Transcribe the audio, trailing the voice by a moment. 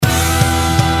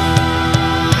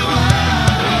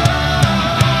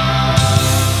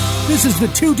This is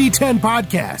the 2D10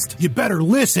 podcast. You better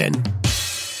listen.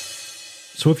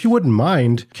 So if you wouldn't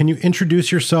mind, can you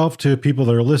introduce yourself to people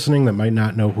that are listening that might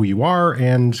not know who you are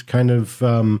and kind of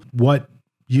what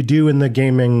you do in the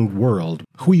gaming world,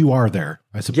 who you are there,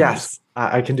 I suppose? Yes,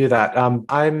 I can do that.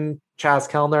 I'm Chaz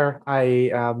Kellner.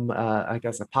 I am, I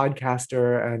guess, a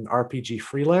podcaster and RPG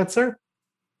freelancer.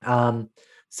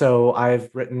 So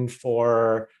I've written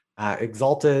for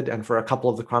Exalted and for a couple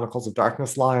of the Chronicles of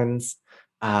Darkness lines.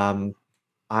 I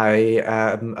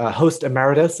am a host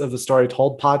emeritus of the Story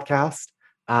Told podcast.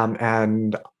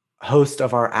 And host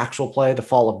of our actual play, The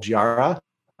Fall of Giara,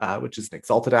 which is an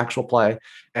Exalted actual play,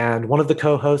 and one of the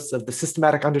co-hosts of The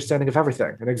Systematic Understanding of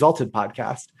Everything, an Exalted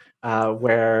podcast,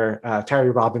 where Terry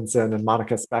Robinson and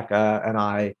Monica Specca and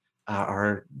I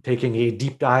are taking a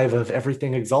deep dive of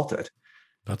everything Exalted.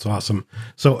 That's awesome.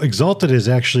 So Exalted is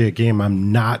actually a game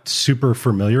I'm not super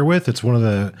familiar with. It's one of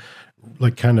the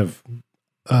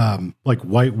like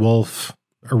White Wolf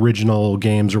original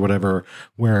games or whatever,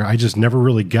 where I just never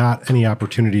really got any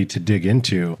opportunity to dig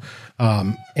into.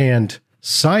 And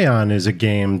Scion is a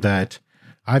game that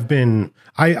I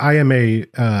am a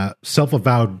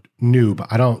self-avowed noob.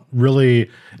 I don't really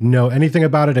know anything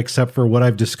about it except for what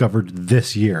I've discovered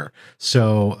this year.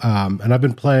 So, and I've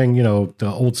been playing, the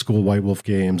old school White Wolf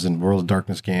games and World of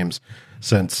Darkness games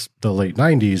since the late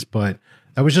 90s, but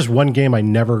that was just one game I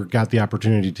never got the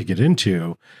opportunity to get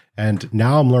into. And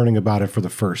now I'm learning about it for the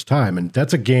first time. And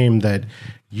that's a game that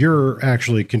you're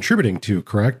actually contributing to,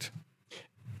 correct?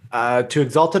 To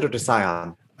Exalted or to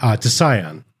Scion? To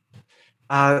Scion.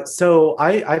 So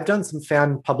I've done some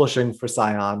fan publishing for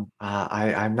Scion.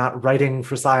 I'm not writing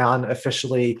for Scion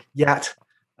officially yet.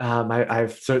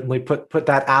 I've certainly put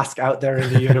that ask out there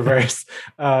in the universe.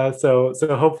 So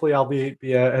hopefully I'll be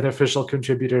an official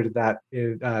contributor to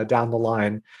that down the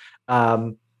line.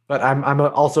 But I'm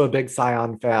also a big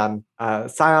Scion fan.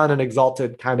 Scion and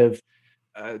Exalted kind of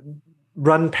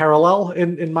run parallel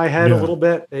in my head a little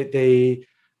bit.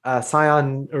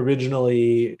 Scion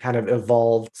originally kind of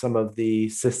evolved some of the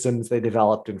systems they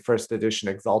developed in first edition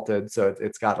Exalted. So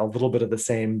it's got a little bit of the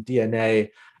same DNA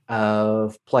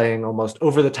of playing almost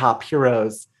over-the-top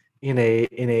heroes in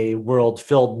a world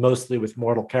filled mostly with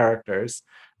mortal characters.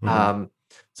 Mm-hmm.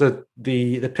 So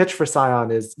the pitch for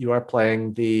Scion is you are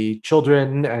playing the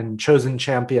children and chosen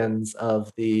champions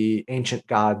of the ancient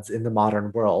gods in the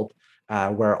modern world,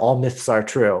 where all myths are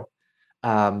true.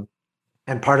 And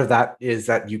part of that is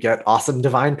that you get awesome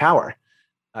divine power.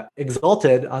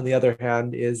 Exalted, on the other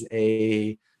hand, is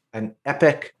a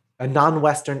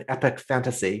non-Western epic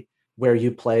fantasy where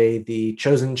you play the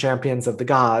chosen champions of the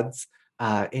gods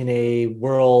in a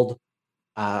world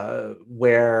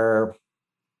where...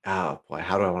 Oh boy,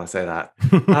 how do I want to say that?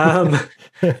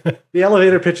 The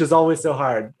elevator pitch is always so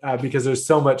hard because there's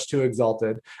so much to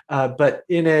Exalted. But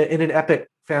in an epic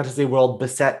fantasy world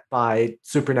beset by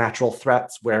supernatural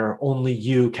threats, where only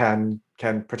you can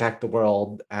protect the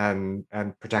world and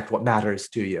protect what matters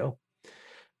to you.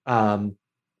 And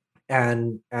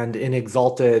in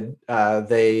Exalted,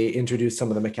 they introduced some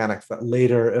of the mechanics that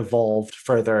later evolved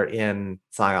further in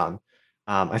Scion.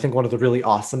 I think one of the really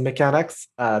awesome mechanics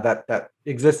that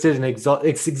existed and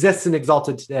exists in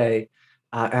Exalted today,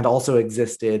 and also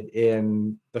existed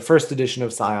in the first edition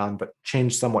of Scion, but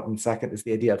changed somewhat in second, is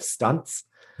the idea of stunts.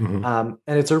 Mm-hmm.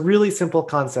 And it's a really simple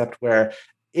concept where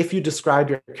if you describe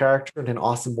your character in an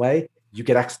awesome way, you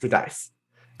get extra dice.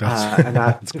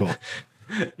 That's cool.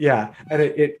 Yeah, and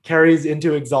it carries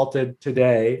into Exalted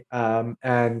today,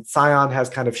 and Scion has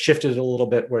kind of shifted a little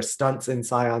bit where stunts in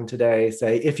Scion today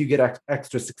say if you get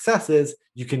extra successes,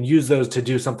 you can use those to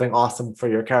do something awesome for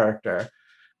your character.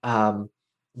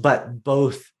 But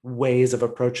both ways of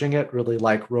approaching it really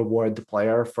reward the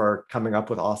player for coming up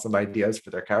with awesome ideas for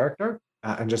their character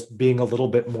and just being a little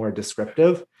bit more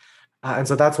descriptive. And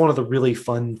so that's one of the really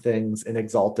fun things in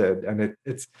Exalted. And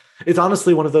it's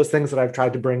honestly one of those things that I've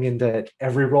tried to bring into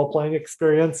every role-playing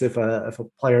experience. If a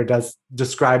player does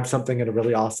describe something in a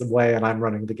really awesome way and I'm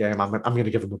running the game, I'm going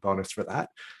to give them a bonus for that.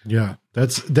 Yeah,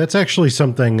 that's actually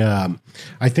something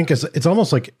I think it's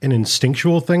almost like an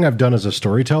instinctual thing I've done as a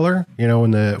storyteller.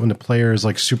 When the player is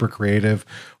super creative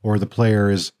or the player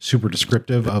is super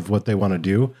descriptive of what they want to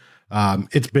do.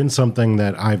 It's been something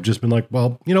that I've just been like,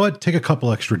 well, you know what, take a couple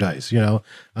extra dice,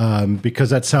 because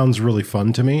that sounds really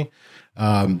fun to me.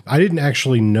 I didn't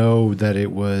actually know that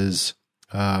it was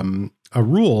a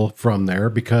rule from there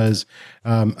because,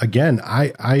 again,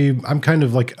 I'm kind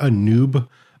of like a noob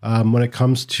when it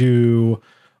comes to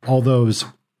all those.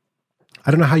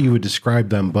 I don't know how you would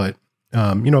describe them, but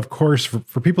of course,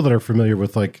 for people that are familiar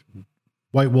with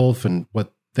White Wolf and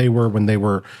what they were when they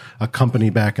were a company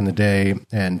back in the day,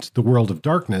 and the World of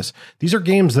Darkness. These are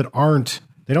games that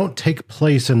they don't take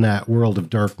place in that World of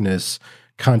Darkness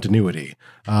continuity,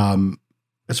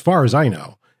 as far as I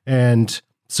know. And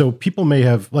so people may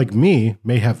have, like me,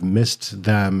 may have missed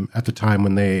them at the time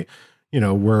when they,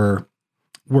 were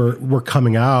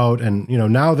coming out. And,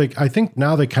 I think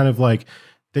now they kind of like,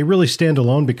 they really stand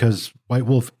alone because White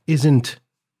Wolf isn't,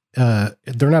 they're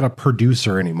not a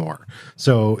producer anymore.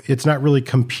 So it's not really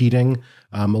competing.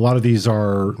 A lot of these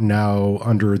are now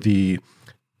under the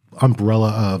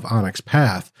umbrella of Onyx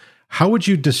Path. How would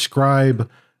you describe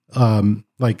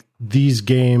like these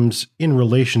games in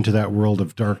relation to that World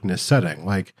of Darkness setting?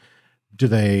 Like, do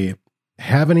they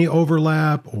have any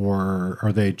overlap, or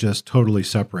are they just totally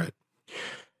separate?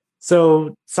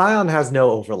 So Scion has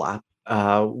no overlap.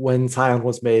 When Scion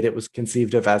was made, it was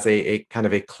conceived of as a kind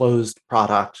of a closed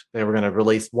product. They were going to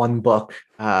release one book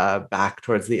back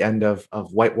towards the end of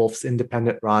White Wolf's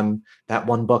independent run. That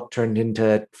one book turned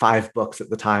into 5 books at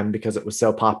the time because it was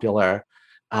so popular.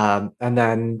 And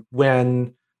then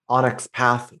when Onyx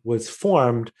Path was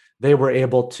formed, they were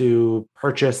able to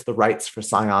purchase the rights for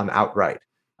Scion outright.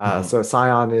 So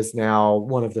Scion is now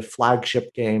one of the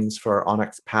flagship games for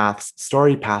Onyx Path's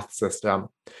story path system,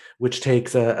 which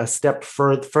takes a step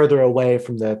further away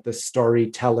from the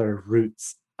storyteller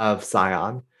roots of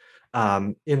Scion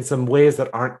in some ways that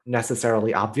aren't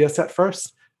necessarily obvious at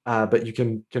first, but you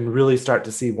can really start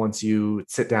to see once you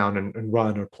sit down and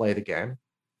run or play the game.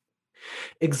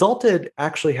 Exalted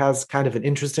actually has kind of an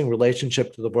interesting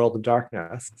relationship to the World of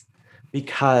Darkness,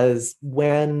 because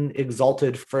when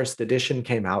Exalted First Edition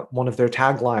came out, one of their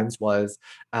taglines was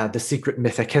the secret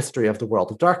mythic history of the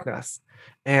World of Darkness.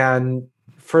 And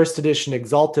First Edition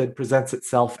Exalted presents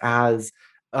itself as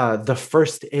the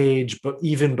first age, but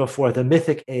even before the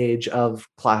mythic age of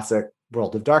classic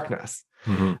World of Darkness.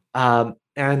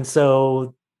 And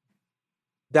so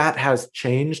that has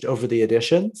changed over the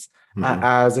editions.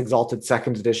 As Exalted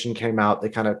Second Edition came out, they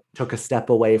kind of took a step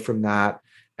away from that.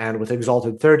 And with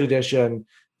Exalted Third Edition,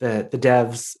 the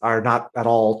devs are not at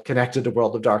all connected to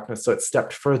World of Darkness, so it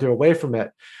stepped further away from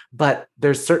it. But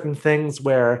there's certain things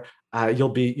where you'll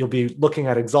be looking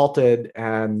at Exalted,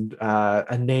 and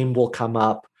a name will come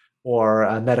up, or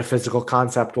a metaphysical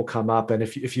concept will come up, and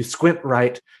if you squint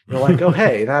right, you're like, oh,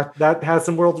 hey, that has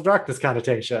some World of Darkness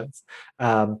connotations.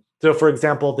 So, for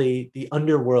example, the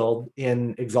underworld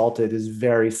in Exalted is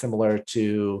very similar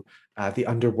to the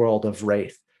underworld of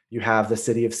Wraith. You have the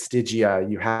city of Stygia.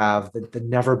 You have the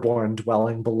Neverborn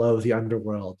dwelling below the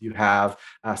underworld. You have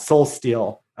Soul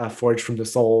Steel, forged from the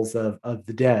souls of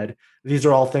the dead. These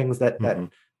are all things that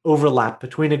overlap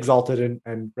between Exalted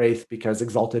and Wraith, because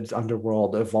Exalted's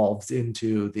underworld evolves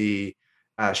into the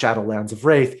Shadowlands of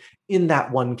Wraith in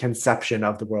that one conception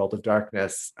of the World of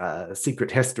Darkness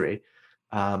secret history.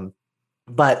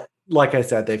 But like I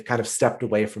said, they've kind of stepped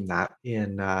away from that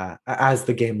as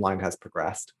the game line has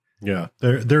progressed. Yeah,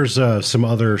 there's some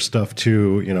other stuff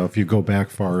too. If you go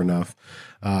back far enough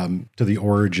to the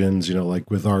origins, like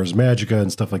with Ars Magica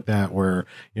and stuff like that, where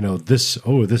this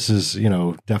is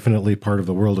definitely part of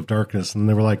the World of Darkness, and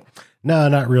they were like, no,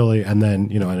 not really, and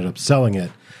then ended up selling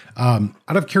it. Out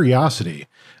of curiosity,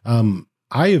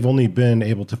 I have only been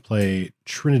able to play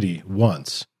Trinity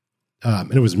once.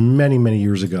 And it was many, many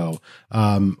years ago.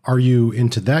 Are you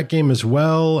into that game as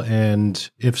well?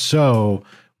 And if so,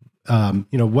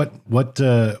 what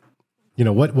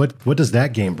does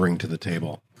that game bring to the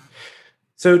table?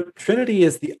 So Trinity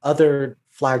is the other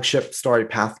flagship story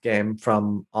path game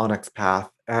from Onyx Path,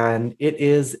 and it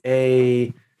is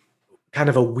a kind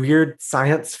of a weird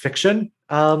science fiction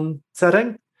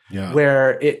setting. Yeah.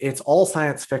 Where it's all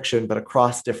science fiction, but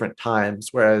across different times,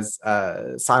 whereas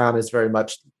Scion is very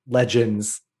much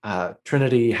legends.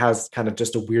 Trinity has kind of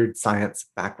just a weird science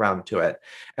background to it.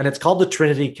 And it's called the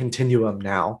Trinity Continuum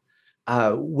now,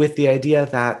 with the idea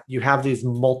that you have these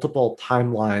multiple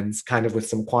timelines kind of with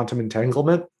some quantum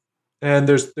entanglement. And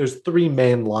there's 3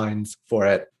 main lines for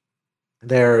it.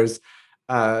 There's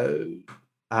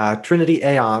Trinity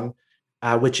Aeon,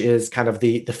 which is kind of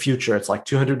the future. It's like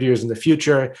 200 years in the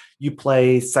future. You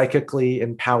play psychically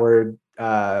empowered,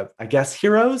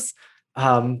 heroes.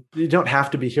 You don't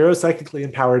have to be heroes, psychically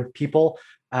empowered people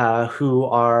who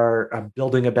are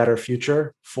building a better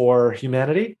future for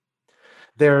humanity.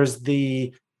 There's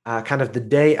the kind of the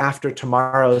day after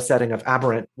tomorrow setting of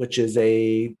Aberrant, which is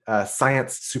a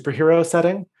science superhero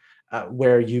setting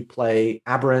where you play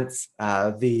Aberrants,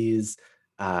 these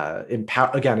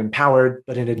empowered,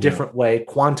 but in a different way,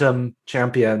 quantum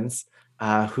champions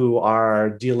who are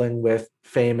dealing with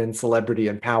fame and celebrity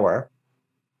and power.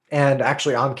 And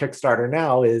actually on Kickstarter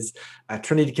now is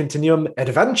Trinity Continuum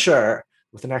Adventure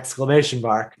with an exclamation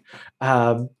mark,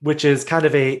 which is kind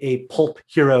of a pulp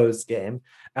heroes game.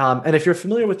 And if you're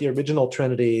familiar with the original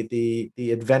Trinity,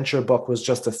 the adventure book was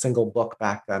just a single book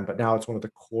back then, but now it's one of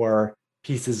the core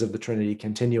pieces of the Trinity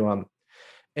Continuum.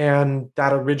 And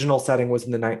that original setting was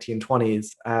in the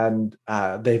 1920s, and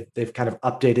they've kind of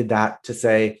updated that to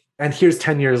say, and here's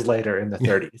 10 years later in the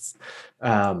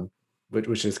 30s,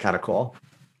 which is kind of cool.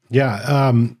 Yeah,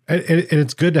 and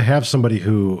it's good to have somebody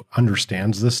who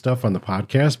understands this stuff on the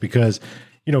podcast because,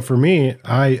 you know, for me,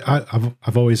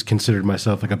 I've always considered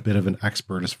myself like a bit of an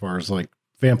expert as far as like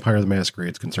Vampire the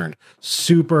Masquerade is concerned,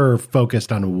 super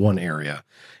focused on one area.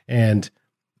 And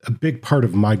a big part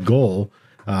of my goal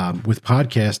with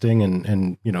podcasting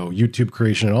and, you know, YouTube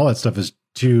creation and all that stuff is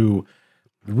to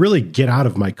really get out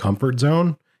of my comfort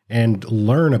zone and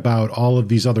learn about all of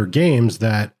these other games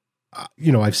that,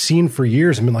 you know, I've seen for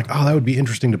years and been like, oh, that would be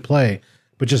interesting to play,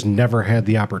 but just never had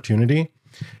the opportunity.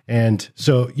 And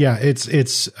so, yeah,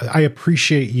 I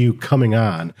appreciate you coming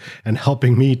on and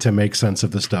helping me to make sense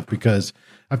of this stuff, because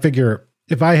I figure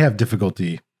if I have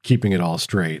difficulty keeping it all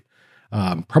straight,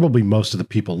 probably most of the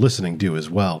people listening do as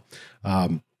well.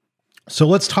 So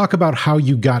let's talk about how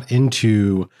you got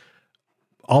into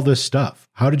all this stuff.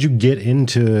 How did you get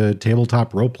into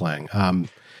tabletop role playing?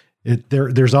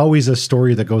 There's always a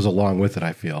story that goes along with it,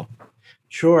 I feel.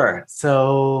 Sure.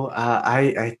 So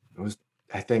I was,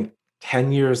 I think,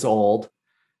 10 years old,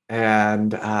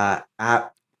 and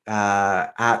at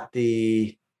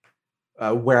the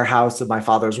warehouse of my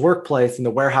father's workplace, and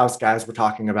the warehouse guys were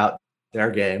talking about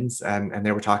their games, and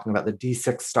they were talking about the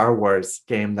D6 Star Wars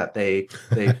game that they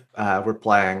were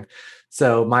playing.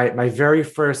 So my very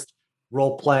first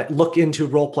look into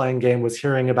role-playing game was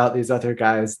hearing about these other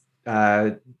guys,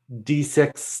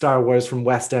 D6 Star Wars from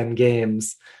West End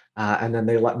Games, and then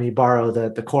they let me borrow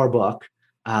the core book,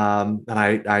 and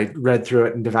I read through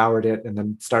it and devoured it, and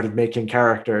then started making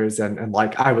characters, and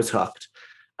like I was hooked.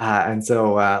 And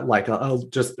so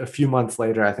just a few months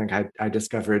later, I think I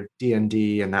discovered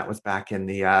D&D, and that was back in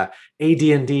the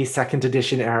AD&D second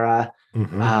edition era.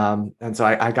 Mm-hmm. And so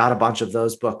I got a bunch of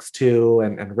those books too,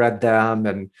 and read them,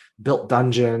 and built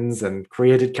dungeons and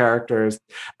created characters.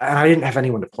 And I didn't have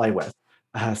anyone to play with.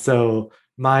 So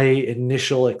my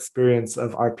initial experience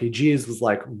of RPGs was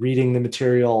like reading the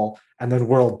material and then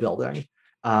world building.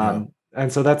 And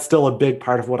so that's still a big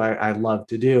part of what I love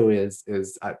to do is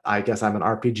I guess I'm an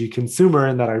RPG consumer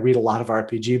in that I read a lot of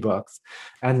RPG books.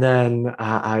 And then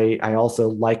I also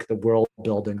like the world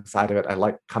building side of it. I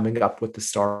like coming up with the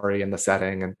story and the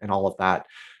setting and all of that.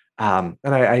 And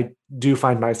I do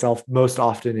find myself most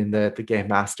often in the game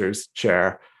master's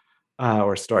chair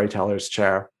or storyteller's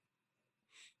chair.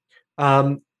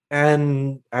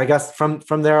 And I guess from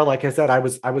there, like I said, I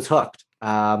was hooked.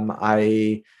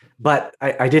 But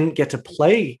I didn't get to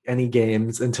play any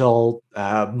games until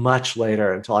much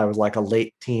later, until I was like a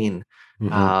late teen,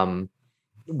 mm-hmm.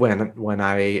 When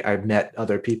I met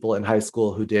other people in high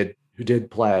school who did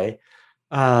play,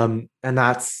 and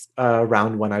that's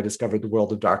around when I discovered the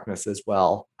World of Darkness as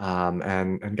well,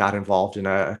 and got involved in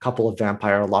a couple of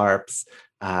vampire LARPs.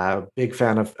 Big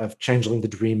fan of Changeling the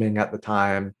Dreaming at the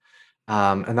time,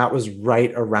 and that was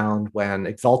right around when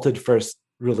Exalted first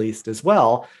released as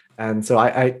well. And so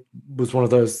I was one of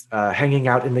those hanging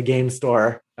out in the game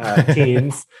store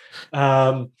teens.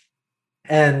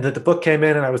 And the book came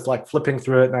in, and I was like flipping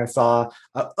through it, and I saw,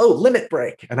 Limit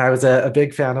Break. And I was a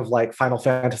big fan of like Final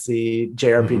Fantasy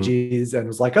JRPGs, mm-hmm. and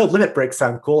was like, oh, Limit Breaks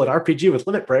sound cool. An RPG with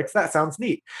limit breaks, that sounds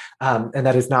neat. And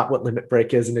that is not what Limit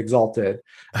Break is in Exalted.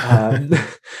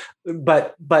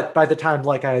 But by the time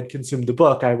like I had consumed the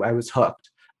book, I was hooked.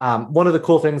 One of the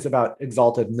cool things about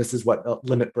Exalted, and this is what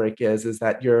Limit Break is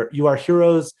that you are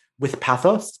heroes with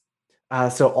pathos.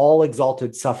 So all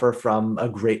Exalted suffer from a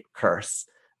great curse.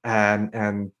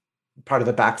 And part of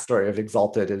the backstory of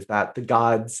Exalted is that the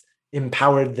gods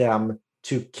empowered them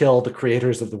to kill the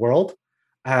creators of the world.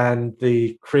 And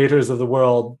the creators of the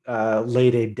world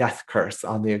laid a death curse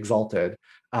on the Exalted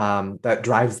that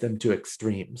drives them to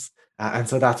extremes. And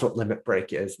so that's what Limit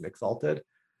Break is in Exalted.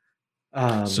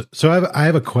 So I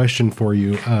have a question for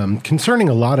you concerning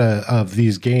a lot of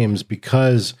these games,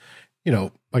 because, you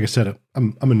know, like I said,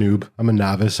 I'm a noob, I'm a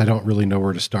novice. I don't really know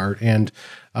where to start. And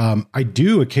I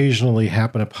do occasionally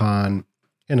happen upon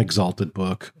an Exalted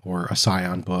book or a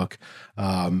Scion book,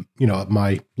 you know,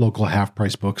 my local half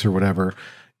price books or whatever.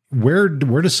 Where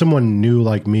does someone new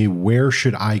like me, where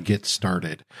should I get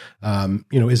started? You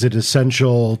know, is it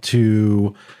essential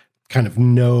to kind of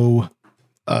know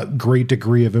a great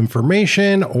degree of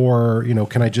information, or, you know,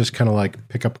 can I just kind of like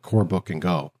pick up a core book and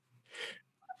go?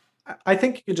 I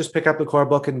think you can just pick up the core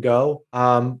book and go.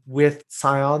 With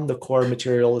Scion, the core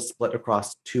material is split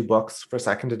across two books for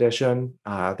second edition.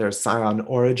 There's Scion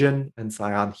Origin and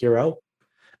Scion Hero.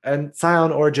 And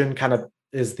Scion Origin kind of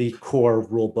is the core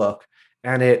rule book.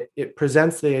 And it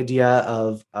presents the idea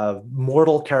of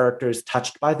mortal characters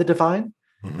touched by the divine,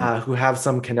 who have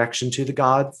some connection to the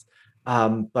gods,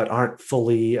 but aren't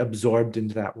fully absorbed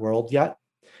into that world yet.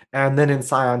 And then in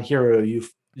Scion Hero,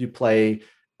 you play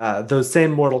those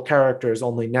same mortal characters,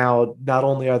 only now not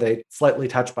only are they slightly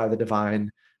touched by the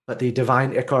divine, but the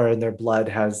divine ichor in their blood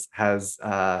has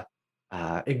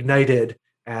ignited,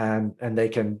 and they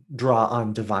can draw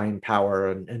on divine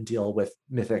power and deal with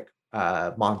mythic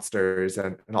monsters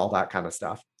and all that kind of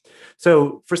stuff.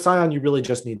 So for Scion, you really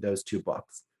just need those two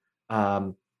books.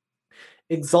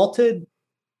 Exalted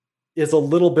is a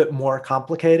little bit more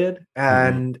complicated,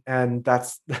 and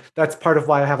that's part of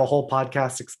why I have a whole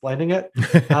podcast explaining it.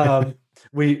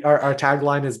 Our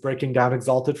tagline is breaking down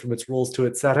Exalted from its rules to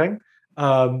its setting.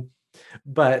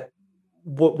 But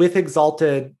with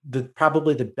Exalted,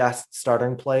 probably the best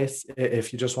starting place,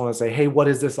 if you just want to say, hey, what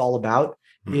is this all about,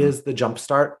 is the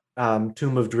Jumpstart,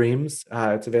 Tomb of Dreams.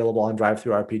 It's available on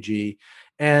DriveThruRPG.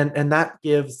 And that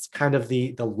gives kind of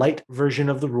the light version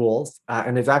of the rules.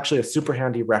 And it's actually a super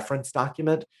handy reference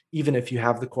document, even if you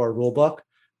have the core rule book,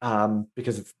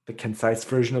 because it's the concise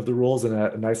version of the rules in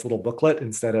a nice little booklet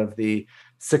instead of the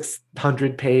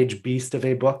 600-page beast of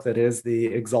a book that is the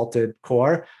Exalted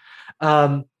core.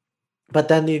 But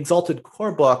then the Exalted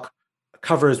core book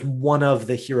covers one of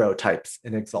the hero types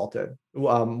in Exalted.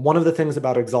 One of the things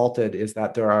about Exalted is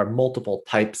that there are multiple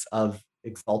types of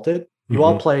Exalted. You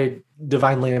all play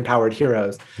divinely empowered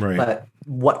heroes, right, but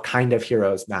what kind of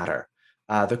heroes matter?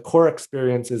 The core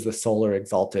experience is the Solar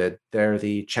Exalted. They're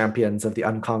the champions of the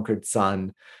unconquered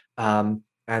sun, and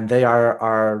they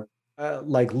are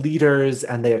like leaders,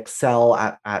 and they excel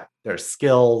at their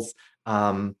skills.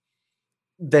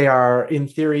 They are, in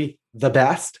theory, the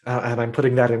best, and I'm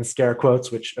putting that in scare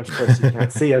quotes, which of course you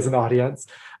can't see as an audience.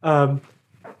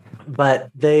 But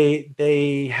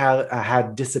they have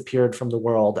had disappeared from the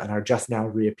world and are just now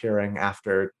reappearing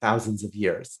after thousands of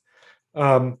years.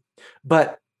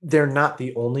 But they're not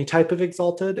the only type of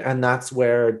Exalted, and that's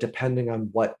where, depending on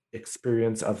what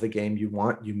experience of the game you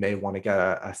want, you may want to get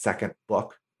a second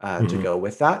book to go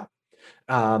with that.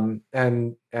 And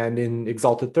in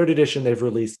Exalted 3rd Edition, they've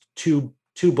released two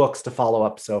books to follow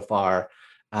up so far.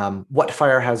 What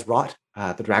Fire Has Wrought,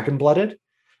 the Dragon-Blooded.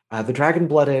 The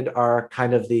Dragon-Blooded are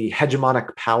kind of the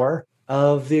hegemonic power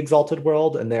of the Exalted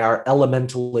world, and they are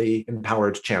elementally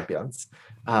empowered champions.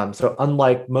 So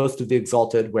unlike most of the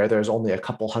Exalted, where there's only a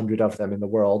couple hundred of them in the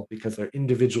world because they're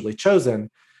individually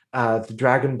chosen, the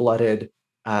Dragon-Blooded,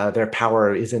 their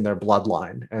power is in their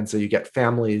bloodline. And so you get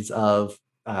families of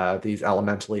these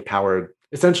elementally powered,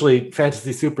 essentially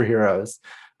fantasy superheroes,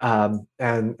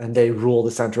 and they rule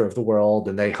the center of the world,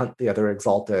 and they hunt the other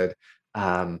Exalted.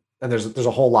 And there's a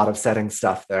whole lot of setting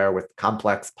stuff there with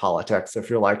complex politics.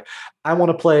 If you're like, I want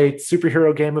to play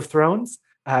superhero Game of Thrones,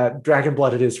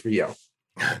 Dragon-Blooded is for you.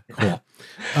 Cool.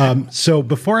 So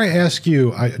before I ask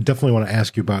you, I definitely want to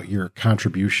ask you about your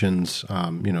contributions,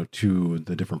 to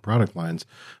the different product lines.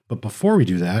 But before we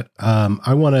do that,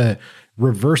 I want to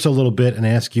reverse a little bit and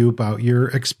ask you about your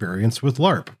experience with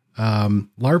LARP.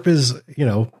 LARP is,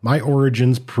 my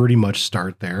origins pretty much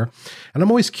start there. And I'm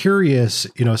always curious,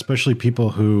 especially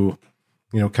people who,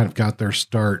 kind of got their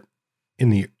start in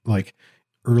the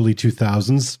early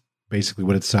 2000s, basically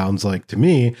what it sounds like to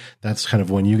me. That's kind of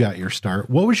when you got your start.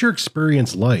 What was your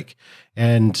experience like?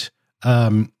 And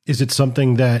is it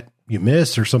something that you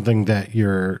miss, or something that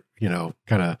you're,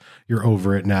 you're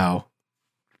over it now?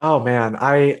 Oh man,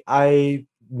 I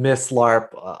miss LARP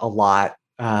a lot.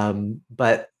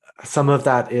 But some of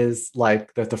that is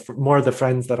like the more the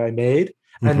friends that I made,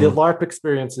 and the LARP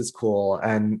experience is cool.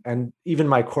 And even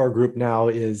my core group now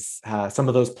is some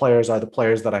of those players are the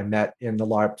players that I met in the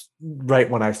LARPs right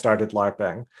when I started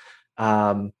LARPing.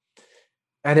 And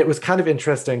it was kind of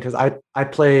interesting because I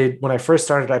played, when I first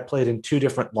started, I played in two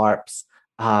different LARPs.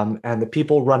 And the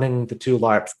people running the two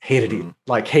LARPs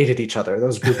hated each other,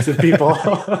 those groups of people.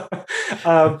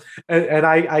 And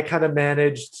I kind of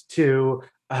managed to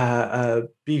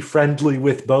be friendly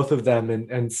with both of them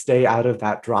and stay out of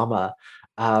that drama.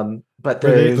 But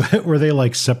were they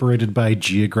like separated by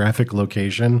geographic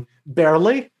location?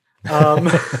 Barely.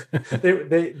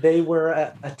 They were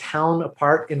a town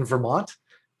apart in Vermont.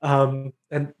 And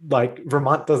like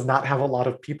Vermont does not have a lot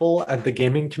of people, and the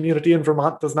gaming community in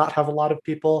Vermont does not have a lot of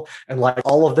people. And like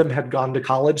all of them had gone to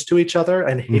college to each other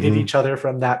and hated each other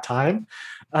from that time.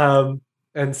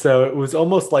 And so it was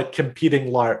almost like competing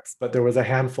LARPs, but there was a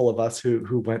handful of us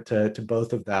who went to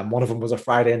both of them. One of them was a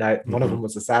Friday night, and one of them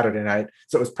was a Saturday night,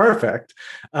 so it was perfect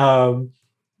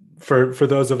for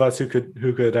those of us who could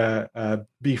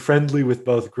be friendly with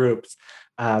both groups.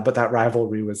 But that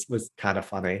rivalry was kind of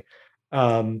funny.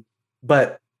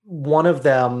 But one of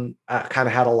them kind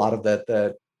of had a lot of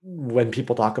the when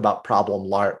people talk about problem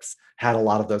LARPs, had a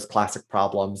lot of those classic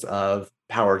problems of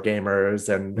power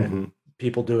gamers and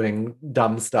people doing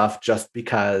dumb stuff just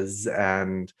because,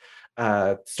 and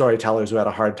storytellers who had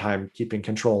a hard time keeping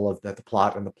control of the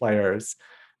plot and the players.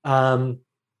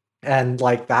 And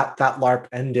like that LARP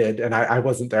ended, and I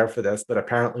wasn't there for this, but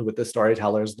apparently with the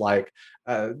storytellers like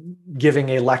giving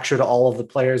a lecture to all of the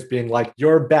players, being like,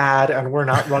 "You're bad, and we're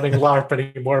not running LARP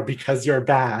anymore because you're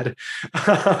bad."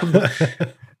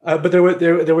 But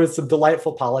there was some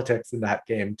delightful politics in that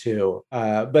game too.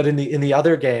 But in the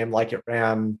other game, like it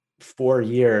ran 4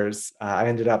 years. I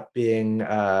ended up being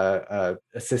a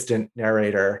assistant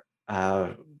narrator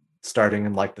starting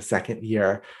in like the second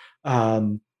year.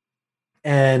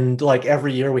 And like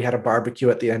every year we had a barbecue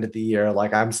at the end of the year.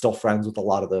 Like I'm still friends with a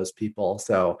lot of those people.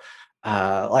 So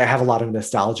I have a lot of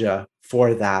nostalgia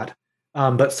for that.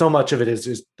 But so much of it is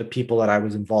just the people that I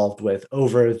was involved with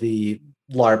over the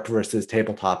LARP versus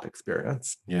tabletop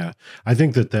experience. Yeah. I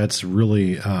think that's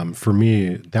really, for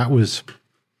me, that was,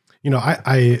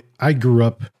 I grew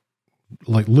up,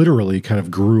 like literally kind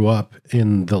of grew up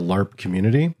in the LARP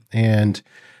community. And,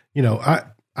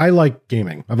 I like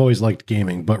gaming. I've always liked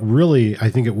gaming, but really I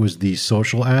think it was the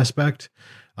social aspect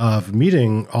of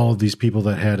meeting all of these people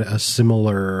that had a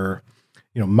similar,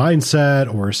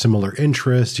 mindset or a similar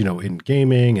interest, in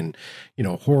gaming and,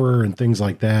 horror and things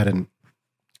like that. And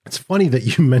it's funny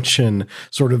that you mention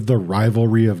sort of the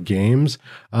rivalry of games,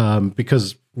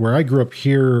 because where I grew up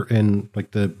here in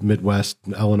like the Midwest,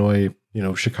 Illinois,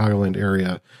 Chicagoland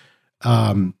area,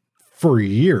 for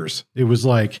years, it was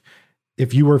like,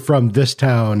 if you were from this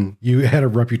town, you had a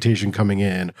reputation coming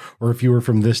in, or if you were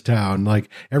from this town, like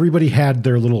everybody had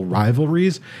their little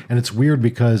rivalries. And it's weird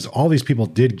because all these people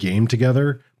did game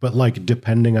together, but like,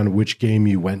 depending on which game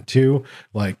you went to,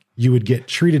 like you would get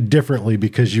treated differently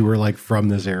because you were like from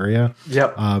this area.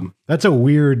 Yep. That's a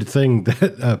weird thing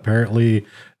that apparently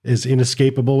is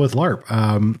inescapable with LARP.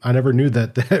 I never knew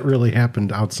that really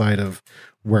happened outside of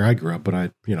where I grew up,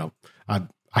 but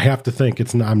I have to think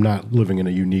I'm not living in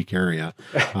a unique area.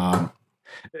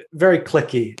 Very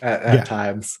cliquey at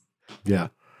times. Yeah.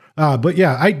 But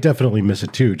yeah, I definitely miss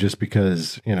it too, just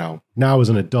because, now as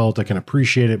an adult, I can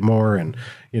appreciate it more. And,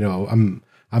 I'm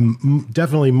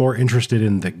definitely more interested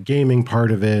in the gaming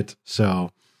part of it.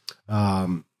 So,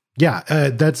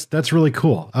 that's really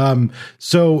cool.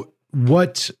 So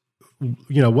what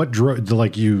drove,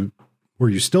 like were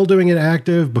you still doing it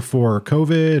active before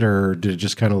COVID, or did it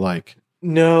just kind of like?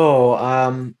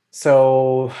 No.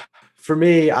 So for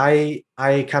me, I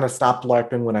kind of stopped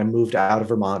LARPing when I moved out of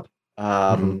Vermont.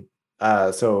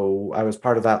 So I was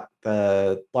part of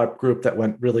the LARP group that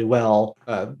went really well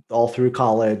all through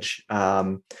college,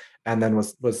 and then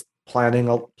was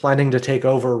planning to take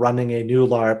over running a new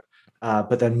LARP,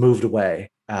 but then moved away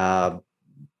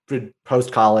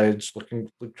post college,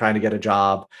 trying to get a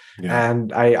job,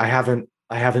 and I haven't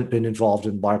been involved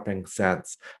in LARPing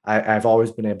since. I've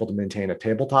always been able to maintain a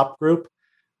tabletop group,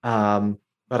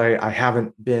 but I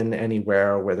haven't been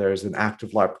anywhere where there's an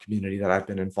active LARP community that I've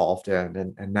been involved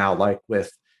in. And now, like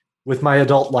with my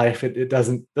adult life, it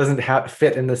doesn't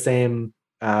fit in the same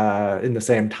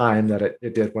time that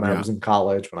it did when I was in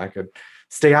college, when I could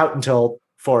stay out until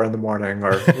 4 a.m.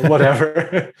 or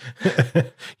whatever.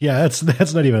 Yeah,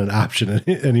 that's not even an option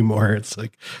anymore. It's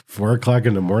like 4 o'clock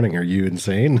in the morning. Are you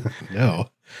insane? No.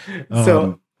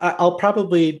 So I'll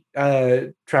probably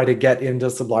try to get into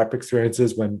some LARP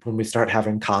experiences when we start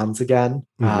having cons again,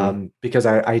 because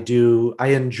I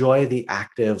enjoy the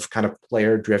active kind of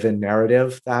player-driven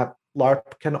narrative that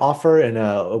LARP can offer in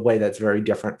a way that's very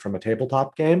different from a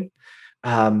tabletop game.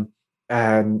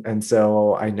 And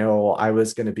so I know I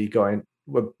was going to be going.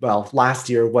 Well, last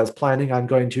year was planning on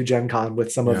going to Gen Con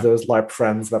with some of those LARP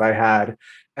friends that I had,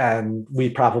 and we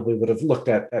probably would have looked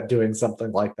at doing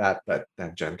something like that, but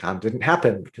then Gen Con didn't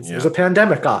happen because there's a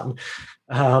pandemic on.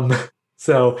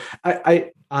 So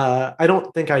I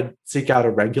don't think I'd seek out a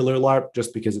regular LARP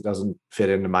just because it doesn't fit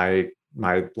into my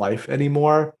life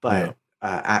anymore, but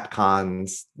at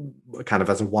cons, kind of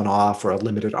as a one-off or a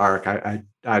limited arc,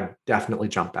 I'd definitely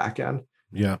jump back in.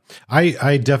 Yeah,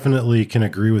 I definitely can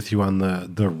agree with you on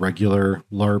the regular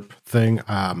LARP thing.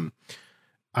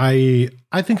 I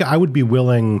think I would be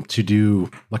willing to do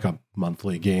like a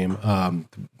monthly game.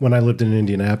 When I lived in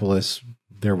Indianapolis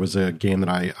there was a game that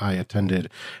I attended,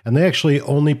 and they actually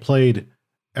only played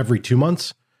every 2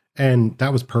 months, and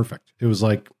that was perfect. It was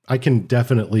like, I can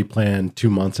definitely plan 2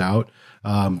 months out.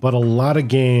 But a lot of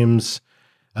games,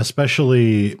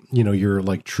 especially, your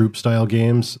like troop style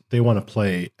games, they want to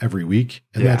play every week.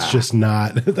 And that's just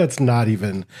not, that's not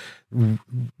even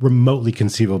remotely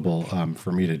conceivable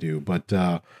for me to do. But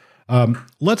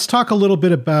let's talk a little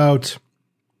bit about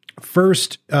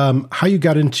first, how you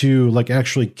got into like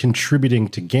actually contributing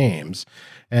to games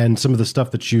and some of the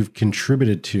stuff that you've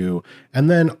contributed to. And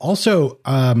then also,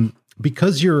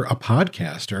 because you're a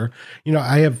podcaster,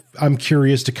 I'm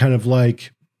curious to kind of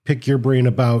like pick your brain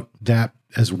about that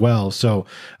as well. So,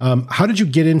 how did you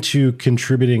get into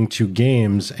contributing to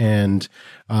games, and,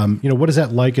 what is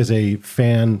that like as a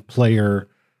fan player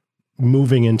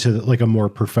moving into like a more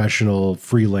professional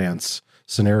freelance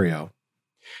scenario?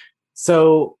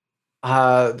 So,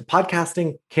 the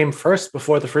podcasting came first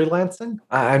before the freelancing.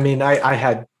 I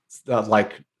had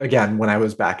again, when I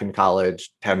was back in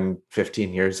college 10,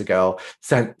 15 years ago,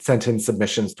 sent in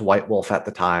submissions to White Wolf at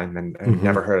the time and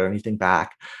never heard anything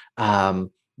back.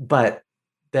 But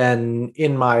then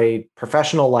in my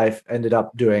professional life, ended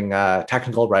up doing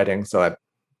technical writing. So I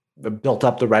built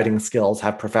up the writing skills,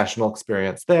 have professional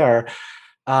experience there,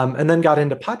 and then got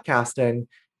into podcasting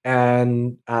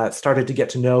and started to get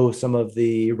to know some of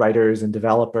the writers and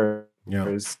developers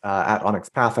at Onyx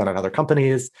Path and at other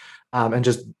companies. And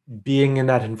just being in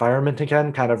that environment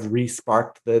again kind of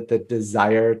re-sparked the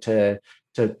desire to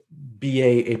be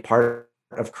a part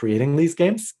of creating these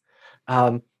games.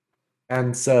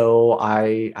 And so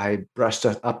I brushed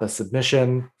up a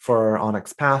submission for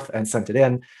Onyx Path and sent it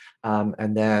in,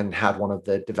 and then had one of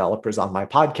the developers on my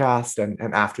podcast.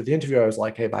 And after the interview, I was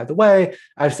like, hey, by the way,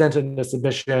 I've sent in a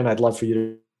submission. I'd love for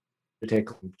you to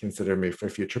consider me for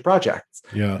future projects.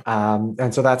 Yeah.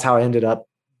 And so that's how I ended up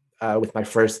with my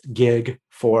first gig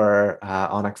for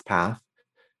Onyx Path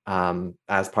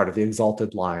as part of the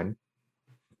Exalted line.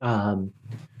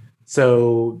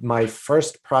 So my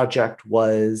first project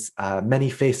was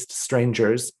Many-Faced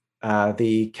Strangers,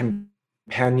 the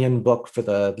companion book for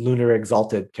the Lunar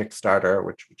Exalted Kickstarter,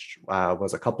 which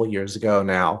was a couple years ago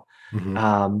now.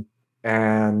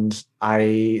 And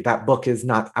that book is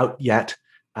not out yet,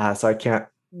 so I can't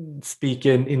speak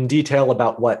in detail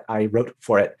about what I wrote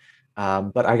for it.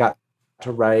 But I got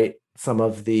to write some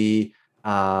of the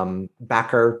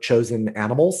backer chosen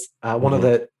animals. One of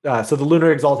the so the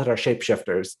Lunar Exalted are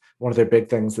shapeshifters. One of their big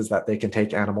things is that they can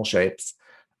take animal shapes.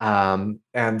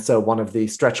 And so one of the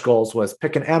stretch goals was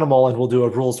pick an animal and we'll do a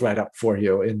rules write-up for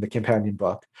you in the companion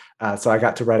book. So I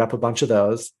got to write up a bunch of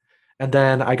those. And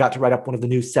then I got to write up one of the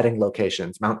new setting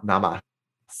locations, Mount Nama,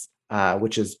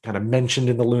 which is kind of mentioned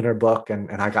in the Lunar book,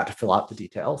 and I got to fill out the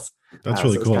details. That's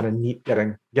really so cool. It's kind of neat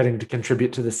getting to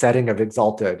contribute to the setting of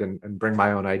Exalted and bring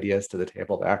my own ideas to the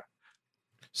table there.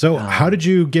 So how did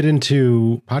you get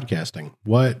into podcasting?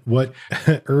 What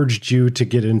urged you to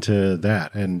get into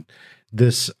that? And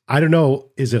this, I don't know,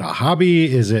 is it a hobby?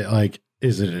 Is it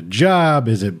a job?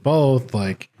 Is it both?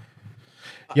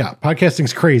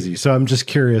 Podcasting's crazy. So I'm just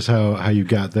curious how you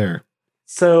got there.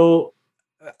 So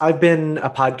I've been a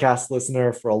podcast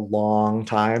listener for a long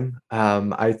time.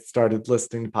 I started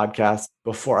listening to podcasts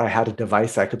before I had a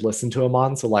device I could listen to them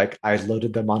on. So I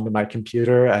loaded them onto my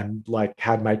computer and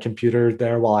had my computer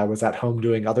there while I was at home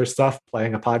doing other stuff,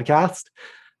 playing a podcast.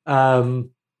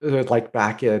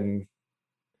 Back in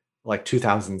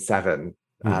 2007.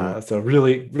 So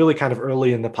really, really kind of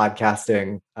early in the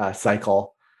podcasting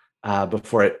cycle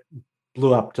before it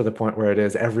blew up to the point where it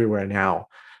is everywhere now.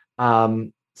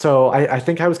 So I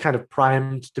think I was kind of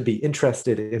primed to be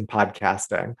interested in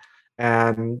podcasting.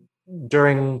 And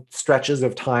during stretches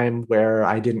of time where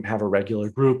I didn't have a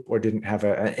regular group or didn't have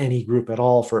any group at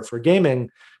all for gaming,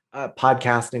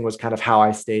 podcasting was kind of how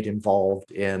I stayed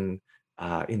involved in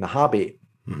the hobby.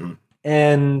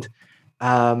 And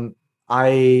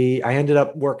I ended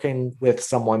up working with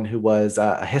someone who was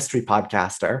a history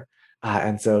podcaster.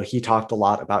 And so he talked a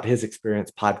lot about his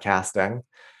experience podcasting.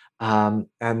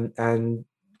 And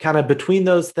kind of between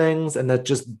those things and that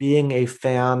just being a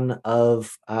fan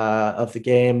of the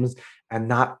games and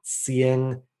not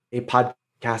seeing a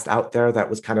podcast out there that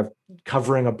was kind of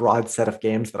covering a broad set of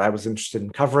games that I was interested in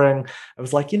covering, I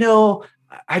was like,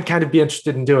 I'd kind of be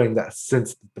interested in doing this.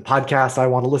 Since the podcast I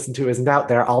want to listen to isn't out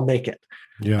there, I'll make it.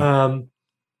 Yeah.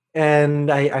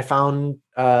 And I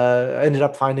ended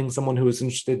up finding someone who was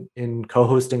interested in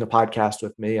co-hosting a podcast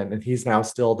with me. And he's now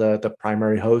still the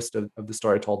primary host of the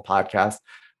Story Told podcast,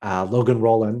 Logan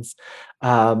Rollins.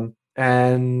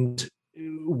 And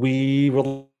we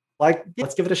were like,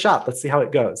 let's give it a shot. Let's see how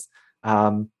it goes.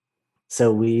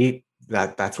 So we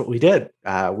that's what we did.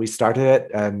 We started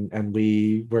it, and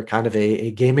we were kind of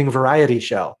a gaming variety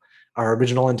show. Our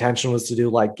original intention was to do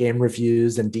like game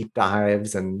reviews and deep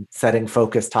dives and setting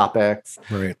focus topics,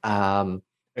 Right.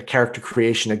 Character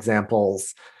creation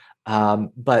examples.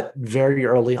 But very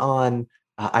early on,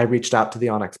 I reached out to the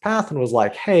Onyx Path and was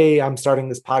like, hey, I'm starting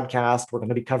this podcast. We're going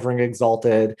to be covering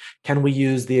Exalted. Can we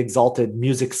use the Exalted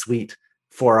music suite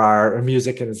for our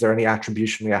music? And is there any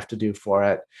attribution we have to do for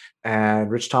it?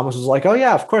 And Rich Thomas was like, oh,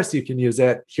 yeah, of course you can use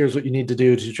it. Here's what you need to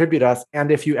do to attribute us.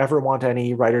 And if you ever want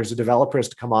any writers or developers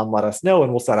to come on, let us know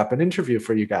and we'll set up an interview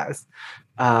for you guys.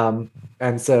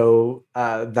 And so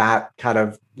that kind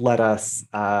of let us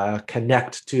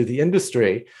connect to the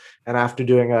industry. And after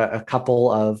doing a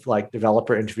couple of like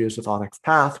developer interviews with Onyx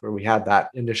Path, where we had that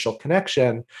initial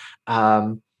connection,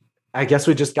 I guess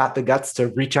we just got the guts to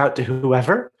reach out to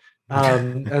whoever.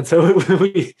 And so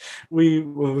we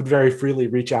would very freely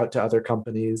reach out to other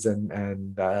companies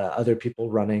and other people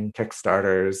running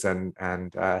Kickstarters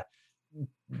and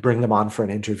bring them on for an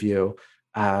interview.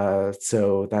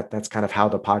 So that's kind of how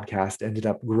the podcast ended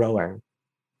up growing.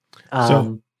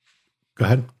 So go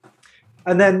ahead.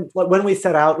 And then when we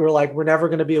set out, we were like, we're never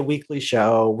going to be a weekly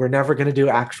show. We're never going to do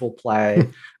actual play.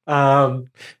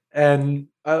 And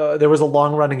there was a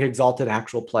long-running Exalted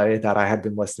actual play that I had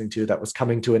been listening to that was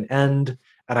coming to an end,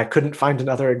 and I couldn't find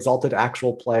another Exalted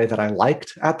actual play that I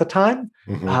liked at the time.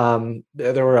 Mm-hmm.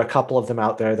 There were a couple of them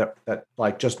out there that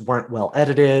like just weren't well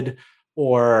edited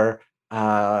or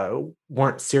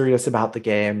weren't serious about the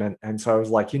game. And so I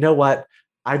was like, you know what?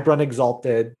 I'd run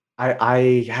Exalted.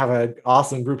 I have an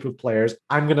awesome group of players.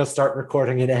 I'm going to start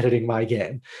recording and editing my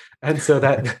game. And so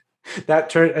that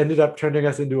ended up turning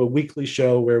us into a weekly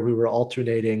show where we were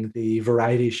alternating the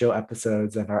variety show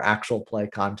episodes and our actual play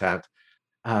content.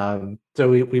 So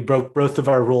we broke both of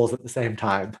our rules at the same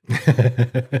time.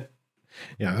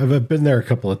 Yeah, I've been there a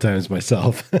couple of times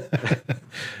myself.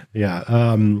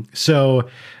 Yeah. So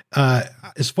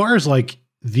as far as like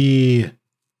the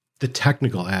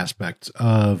technical aspects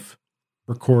of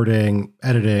recording,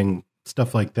 editing,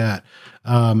 stuff like that,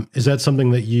 is that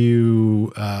something that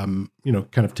you kind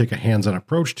of take a hands-on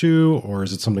approach to, or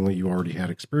is it something that you already had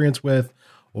experience with,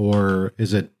 or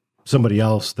is it somebody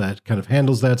else that kind of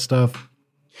handles that stuff?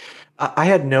 I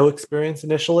had no experience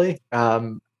initially.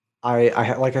 I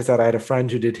like I said, I had a friend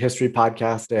who did history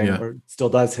podcasting, or still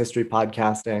does history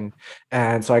podcasting,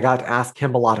 and so I got to ask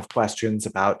him a lot of questions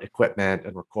about equipment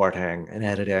and recording and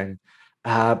editing.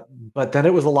 But then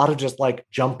it was a lot of just like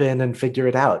jump in and figure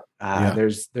it out.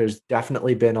 There's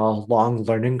definitely been a long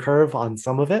learning curve on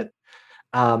some of it.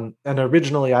 And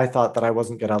originally I thought that I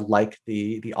wasn't going to like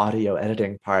the audio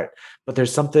editing part, but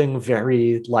there's something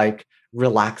very like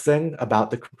relaxing about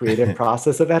the creative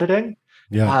process of editing.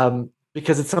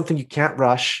 Because it's something you can't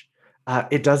rush.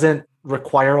 It doesn't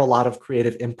require a lot of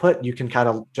creative input. You can kind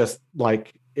of just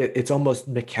like, it's almost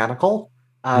mechanical.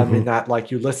 In that, like,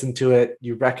 you listen to it,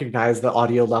 you recognize the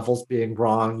audio levels being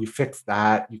wrong, you fix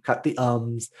that, you cut the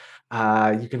ums,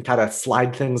 you can kind of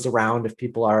slide things around if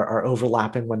people are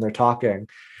overlapping when they're talking.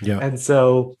 And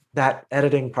so that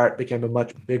editing part became a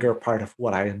much bigger part of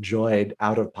what I enjoyed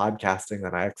out of podcasting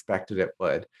than I expected it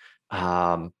would.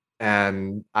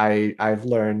 And I've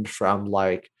learned from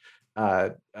like YouTube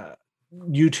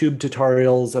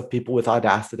tutorials of people with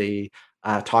Audacity,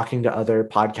 talking to other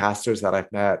podcasters that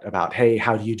I've met about, hey,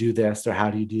 how do you do this or how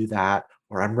do you do that?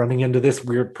 Or I'm running into this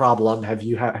weird problem. Have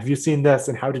you seen this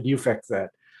and how did you fix it?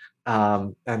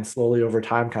 And slowly over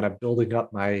time, kind of building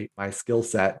up my skill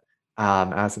set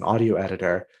as an audio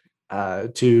editor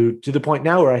to the point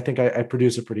now where I think I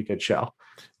produce a pretty good show.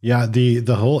 Yeah,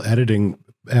 the whole editing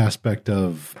aspect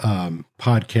of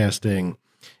podcasting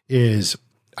is,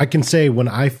 I can say when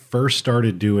I first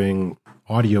started doing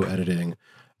audio editing,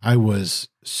 I was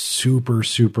super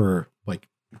like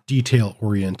detail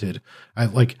oriented. I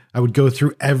would go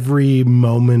through every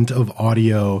moment of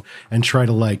audio and try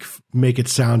to like make it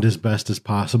sound as best as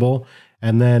possible.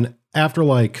 And then after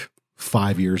like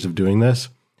 5 years of doing this,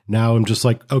 now I'm just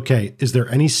like, okay, is there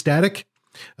any static?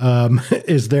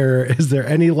 Is there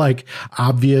any like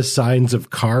obvious signs of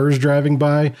cars driving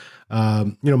by?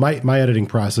 My editing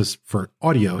process for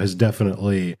audio has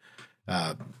definitely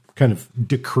kind of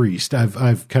decreased.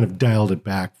 I've kind of dialed it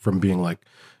back from being like,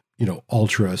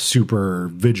 ultra super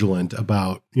vigilant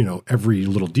about, every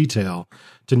little detail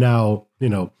to now,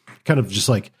 kind of just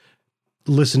like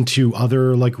listen to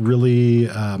other like really,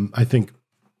 I think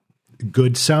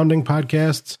good sounding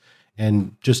podcasts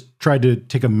and just try to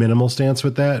take a minimal stance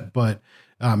with that. But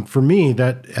for me,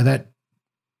 that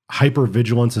hyper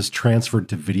vigilance is transferred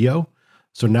to video.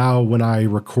 So now when I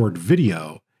record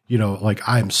video, like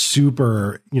I'm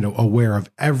super, aware of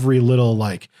every little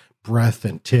like breath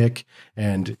and tick.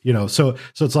 And, so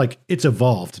it's like, it's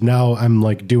evolved. Now I'm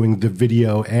like doing the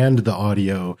video and the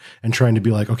audio and trying to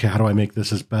be like, okay, how do I make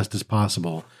this as best as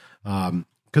possible?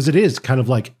 'Cause it is kind of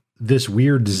like this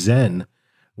weird zen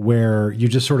where you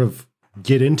just sort of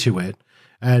get into it.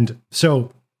 And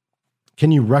so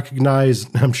can you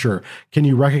recognize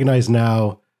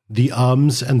now the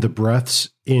ums and the breaths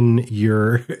in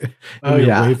your,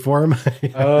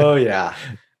 waveform? Oh yeah.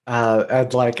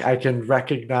 And like I can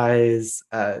recognize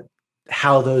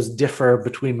how those differ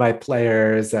between my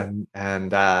players and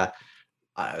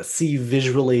see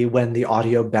visually when the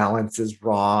audio balance is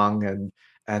wrong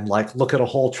and like look at a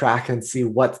whole track and see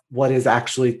what is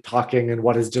actually talking and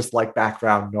what is just like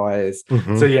background noise.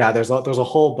 Mm-hmm. So yeah, there's a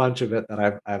whole bunch of it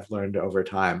that I've learned over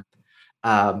time.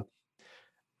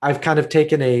 I've kind of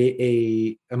taken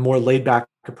a more laid back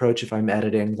approach if I'm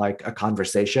editing like a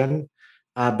conversation.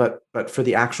 But for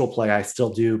the actual play, I still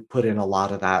do put in a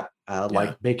lot of that,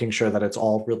 like making sure that it's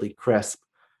all really crisp.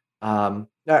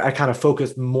 I kind of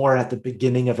focus more at the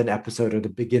beginning of an episode or the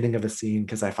beginning of a scene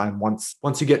because I find once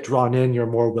you get drawn in, you're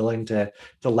more willing to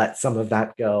let some of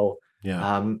that go.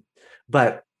 Yeah.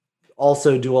 But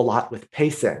also do a lot with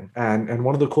pacing. And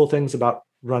one of the cool things about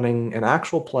running an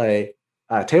actual play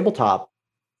tabletop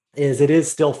is it is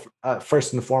still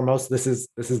first and foremost, this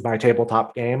is my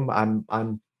tabletop game.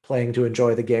 I'm playing to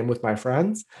enjoy the game with my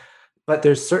friends, but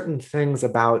there's certain things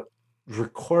about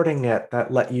recording it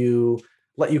that let you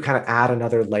kind of add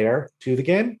another layer to the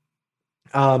game.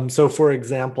 So for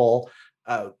example,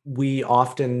 we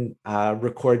often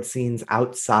record scenes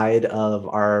outside of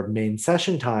our main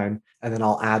session time, and then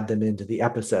I'll add them into the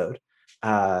episode.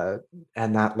 And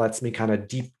that lets me kind of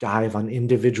deep dive on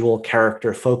individual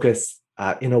character focus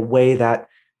in a way that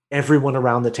everyone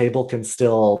around the table can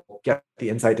still get the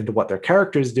insight into what their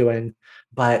character is doing,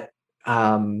 but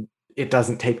it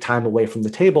doesn't take time away from the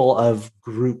table of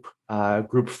group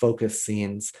focus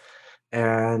scenes.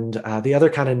 And the other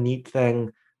kind of neat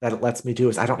thing that it lets me do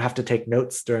is I don't have to take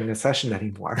notes during a session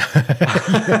anymore.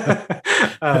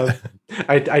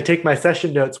 I take my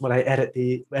session notes when I edit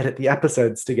the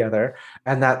episodes together,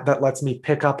 and that lets me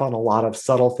pick up on a lot of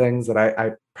subtle things that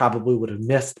I probably would have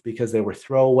missed because they were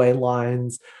throwaway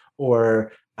lines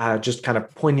or just kind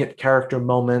of poignant character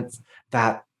moments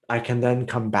that I can then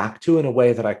come back to in a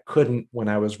way that I couldn't when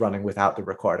I was running without the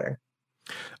recording.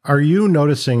 Are you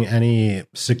noticing any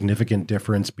significant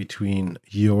difference between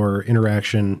your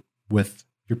interaction with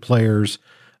your players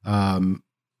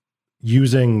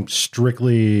using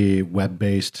strictly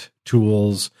web-based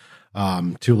tools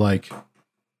to like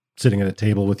sitting at a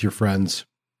table with your friends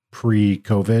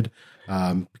pre-COVID?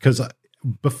 Because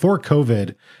before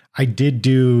COVID, I did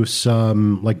do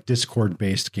some like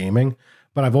Discord-based gaming,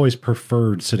 but I've always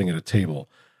preferred sitting at a table.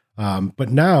 But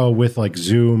now with like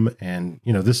Zoom and,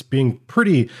 this being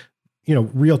pretty,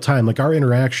 real time, like our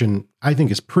interaction, I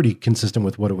think is pretty consistent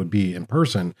with what it would be in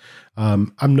person.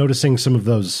 I'm noticing some of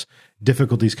those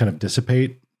difficulties kind of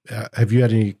dissipate. Have you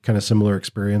had any kind of similar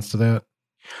experience to that?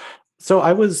 So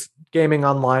I was gaming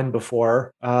online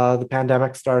before the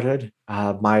pandemic started.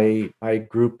 My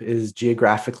group is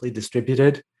geographically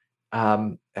distributed.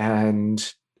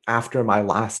 And after my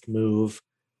last move,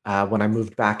 when I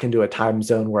moved back into a time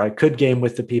zone where I could game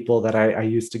with the people that I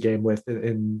used to game with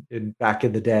in back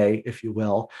in the day, if you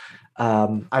will,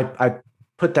 I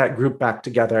put that group back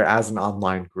together as an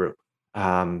online group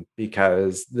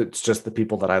because it's just the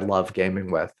people that I love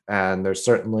gaming with. And there's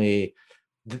certainly,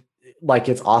 like,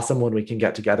 it's awesome when we can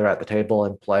get together at the table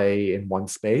and play in one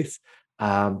space.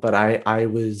 But I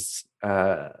was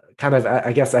kind of,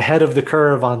 I guess, ahead of the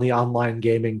curve on the online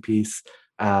gaming piece.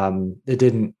 It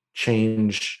didn't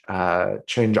change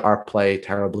our play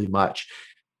terribly much,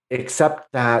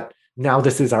 except that now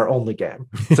this is our only game.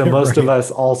 So most right. of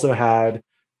us also had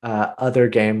other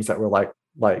games that were like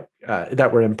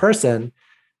that were in person,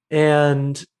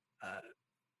 and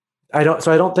I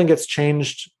don't think it's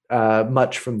changed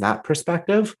much from that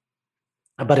perspective,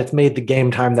 but it's made the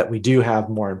game time that we do have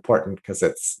more important because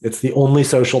it's the only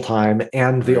social time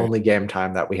and the only game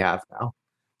time that we have now.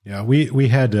 Yeah, we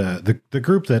had the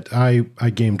group that I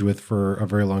gamed with for a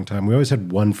very long time. We always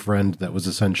had one friend that was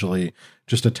essentially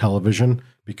just a television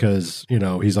because,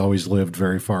 he's always lived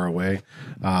very far away.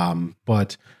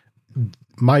 But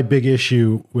my big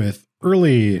issue with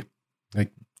early,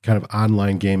 like, kind of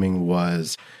online gaming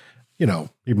was, you're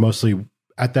mostly,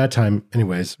 at that time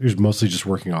anyways, it was mostly just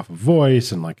working off of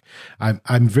voice, and like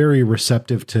I'm very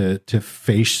receptive to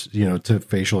face, to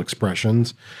facial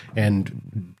expressions,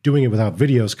 and doing it without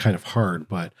video is kind of hard.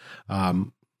 But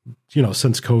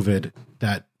since COVID,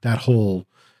 that whole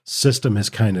system has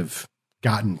kind of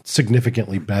gotten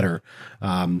significantly better.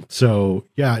 So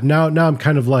yeah, now I'm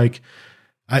kind of like,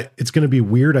 it's going to be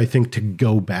weird, I think, to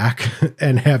go back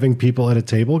and having people at a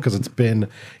table, because it's been,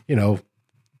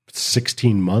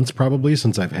 16 months probably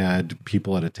since I've had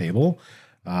people at a table.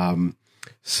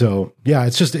 So yeah,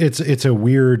 it's just, it's a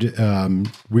weird,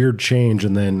 weird change.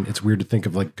 And then it's weird to think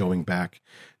of like going back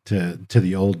to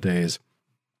the old days.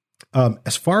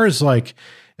 As far as like,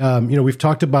 we've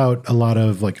talked about a lot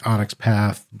of like Onyx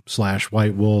Path /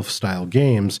 White Wolf style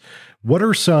games. What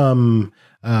are some,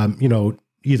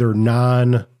 either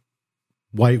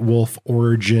non-White Wolf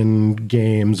origin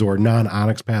games or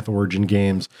non-Onyx Path origin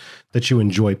games that you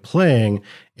enjoy playing?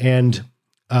 And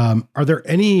are there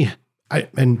any, I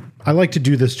like to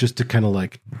do this just to kind of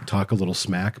like talk a little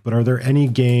smack, but are there any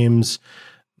games,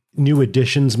 new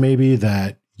additions maybe,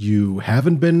 that you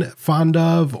haven't been fond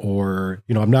of? Or,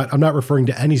 I'm not referring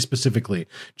to any specifically,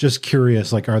 just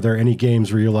curious, like, are there any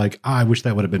games where you're like, I wish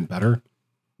that would have been better?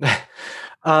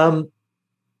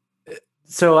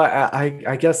 So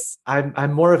I guess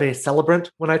I'm more of a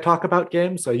celebrant when I talk about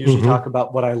games. So I usually talk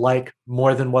about what I like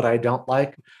more than what I don't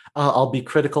like. I'll be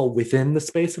critical within the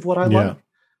space of what I like.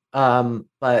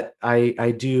 But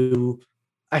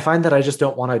I find that I just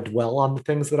don't want to dwell on the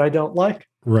things that I don't like.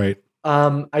 Right.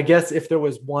 I guess if there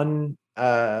was one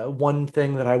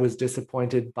thing that I was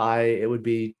disappointed by, it would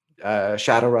be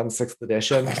Shadowrun 6th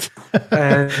edition.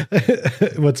 And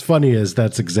what's funny is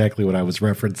that's exactly what I was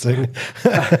referencing.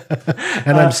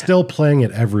 And I'm still playing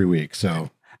it every week.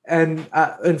 So and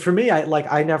for me, I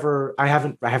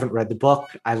haven't read the book.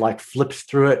 I like flipped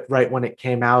through it right when it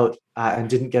came out and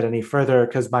didn't get any further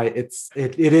because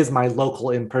it is my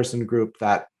local in-person group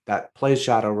that plays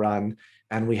Shadowrun,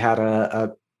 and we had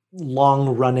a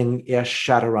long-running-ish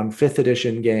Shadowrun 5th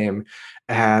edition game,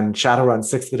 and Shadowrun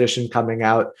 6th edition coming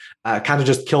out kind of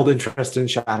just killed interest in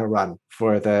Shadowrun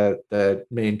for the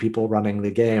main people running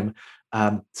the game.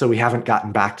 So we haven't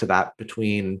gotten back to that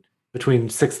between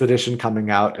 6th edition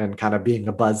coming out and kind of being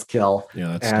a buzzkill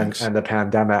and the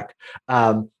pandemic.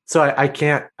 So I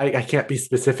can't be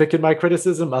specific in my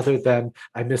criticism other than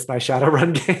I miss my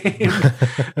Shadowrun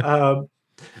game.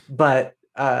 But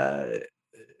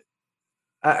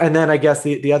and then I guess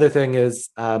the other thing is,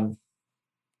 I'm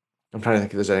trying to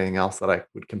think if there's anything else that I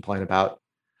would complain about.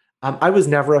 I was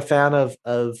never a fan of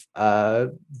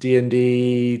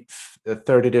D&D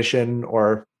 3rd edition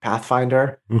or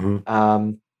Pathfinder.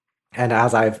 And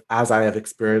as I have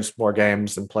experienced more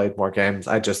games and played more games,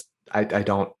 I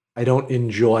don't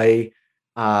enjoy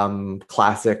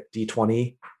classic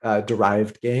D20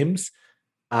 derived games.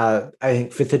 I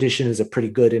think 5th edition is a pretty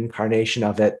good incarnation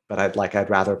of it, but I'd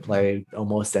rather play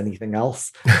almost anything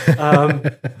else.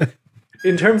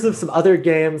 In terms of some other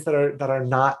games that are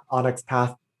not Onyx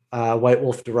Path White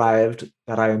Wolf derived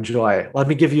that I enjoy, let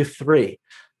me give you 3.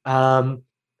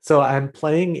 So I'm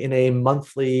playing in a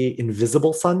monthly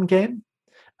Invisible Sun game.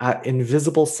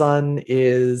 Invisible Sun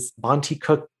is Monty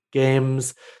Cook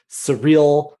Games'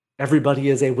 surreal everybody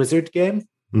is a wizard game,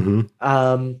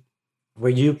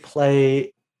 where you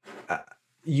play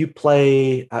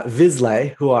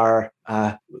Vizsla, who are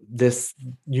this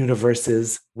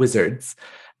universe's wizards.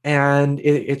 And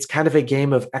it's kind of a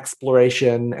game of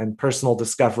exploration and personal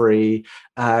discovery.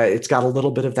 It's got a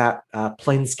little bit of that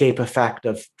Planescape effect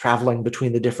of traveling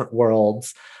between the different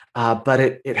worlds, but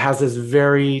it has this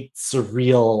very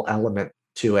surreal element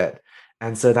to it.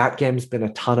 And so that game's been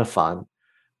a ton of fun.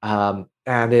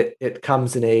 And it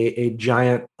comes in a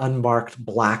giant unmarked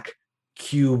black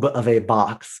cube of a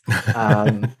box.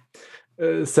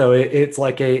 So it's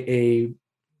like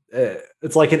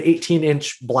it's like an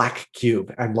 18-inch black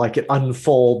cube, and like it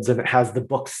unfolds and it has the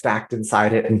book stacked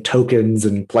inside it and tokens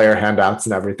and player handouts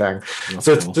and everything. That's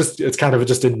so cool. It's kind of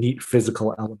just a neat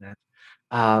physical element.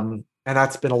 And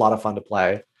that's been a lot of fun to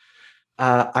play.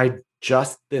 I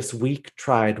just this week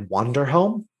tried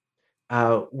Wanderhome,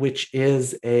 which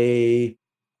is a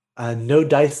no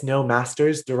dice, no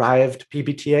masters derived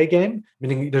PBTA game,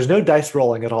 meaning there's no dice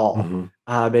rolling at all.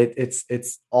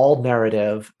 It's all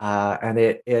narrative, and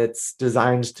it's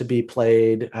designed to be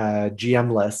played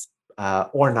GM-less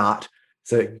or not,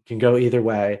 so it can go either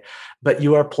way. But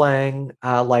you are playing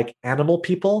like animal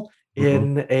people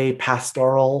in a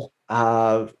pastoral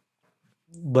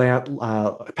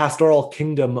pastoral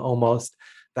kingdom almost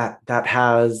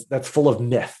that's full of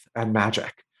myth and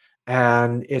magic.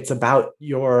 And it's about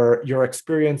your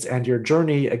experience and your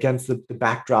journey against the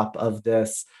backdrop of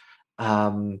this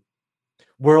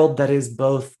world that is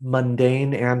both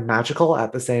mundane and magical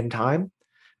at the same time,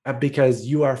 because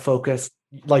you are focused,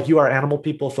 like you are animal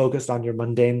people focused on your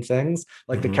mundane things.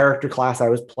 Like the character class I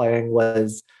was playing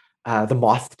was the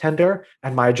moth tender,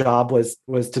 and my job was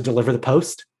to deliver the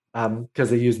post because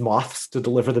they use moths to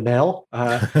deliver the mail.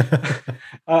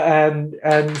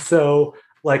 And so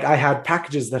like I had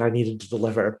packages that I needed to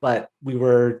deliver, but we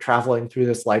were traveling through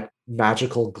this like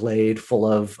magical glade full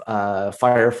of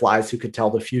fireflies who could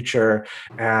tell the future.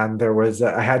 And there was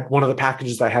I had one of the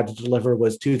packages I had to deliver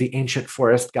was to the ancient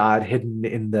forest god hidden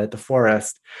in the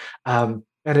forest, and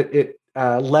it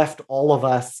left all of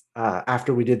us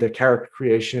after we did the character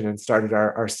creation and started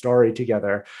our story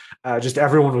together. Just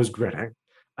everyone was grinning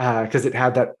because it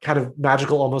had that kind of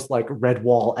magical, almost like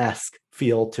Redwall-esque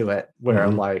feel to it, where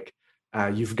like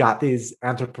you've got these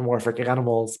anthropomorphic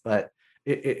animals, but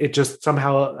it just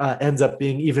somehow ends up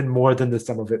being even more than the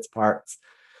sum of its parts.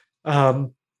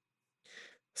 So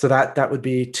that would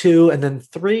be 2, and then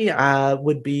 3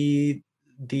 would be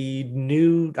the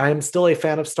new. I am still a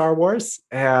fan of Star Wars,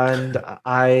 and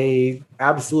I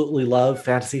absolutely love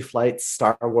Fantasy Flight's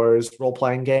Star Wars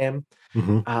role-playing game.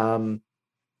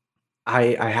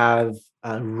 I have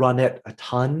run it a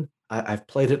ton. I've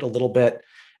played it a little bit.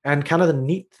 And kind of the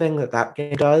neat thing that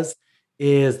game does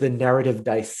is the narrative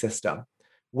dice system,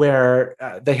 where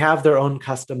they have their own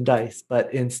custom dice,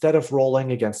 but instead of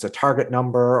rolling against a target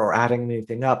number or adding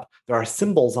anything up, there are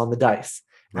symbols on the dice.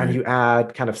 Right. And you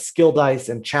add kind of skill dice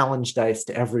and challenge dice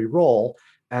to every roll,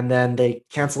 and then they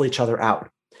cancel each other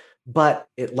out. But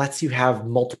it lets you have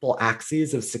multiple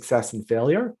axes of success and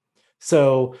failure.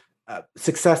 So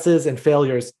successes and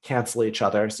failures cancel each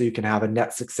other. So you can have a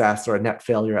net success or a net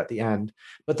failure at the end.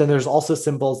 But then there's also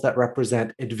symbols that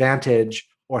represent advantage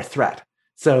or threat.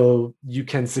 So you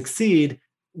can succeed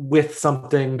with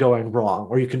something going wrong,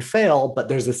 or you can fail, but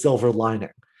there's a silver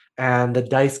lining. And the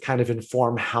dice kind of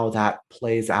inform how that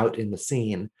plays out in the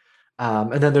scene.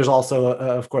 And then there's also,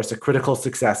 of course, a critical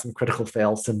success and critical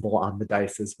fail symbol on the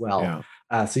dice as well.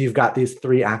 Yeah. So you've got these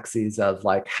 3 axes of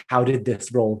like, how did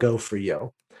this roll go for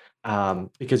you?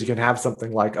 Because you can have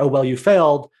something like, oh, well, you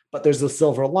failed, but there's a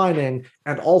silver lining.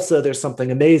 And also there's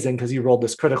something amazing because you rolled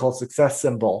this critical success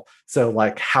symbol. So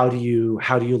like, how do you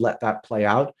let that play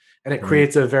out? And it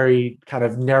creates a very kind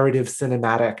of narrative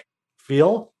cinematic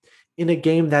feel in a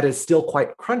game that is still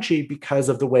quite crunchy because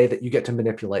of the way that you get to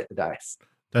manipulate the dice.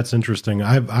 That's interesting.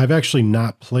 I've actually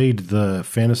not played the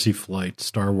Fantasy Flight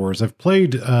Star Wars. I've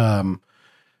played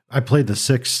I played the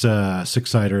six-sider,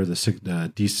 the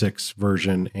D6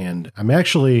 version, and I'm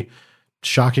actually,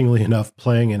 shockingly enough,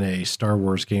 playing in a Star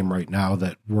Wars game right now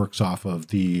that works off of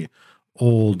the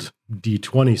old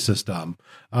D20 system,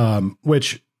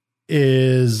 which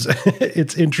is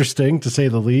it's interesting to say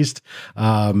the least,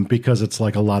 because it's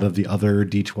like a lot of the other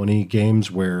D20 games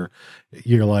where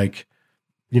you're like,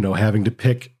 you know, having to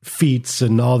pick feats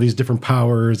and all these different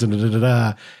powers and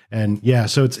and yeah,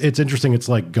 so it's interesting. It's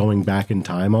like going back in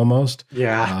time almost.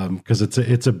 Yeah. Because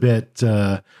it's a bit.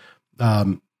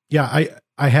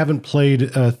 I haven't played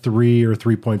a 3 or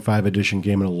 3.5 edition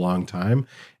game in a long time,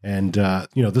 and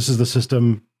you know, this is the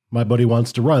system my buddy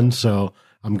wants to run, so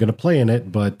I'm going to play in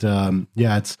it. But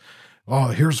yeah, it's. Oh,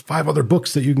 here's 5 other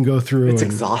books that you can go through. It's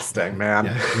exhausting, man.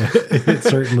 Yeah, it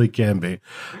certainly can be.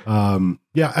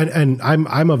 Yeah, and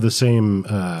I'm of the same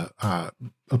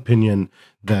opinion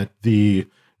that the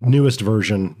newest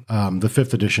version, the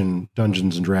 5th edition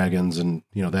Dungeons and Dragons, and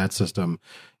you know, that system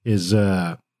is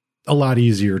a lot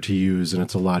easier to use, and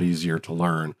it's a lot easier to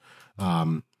learn.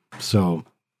 So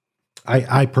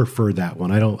I prefer that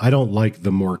one. I don't like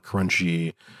the more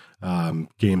crunchy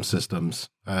game systems.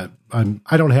 I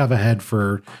don't have a head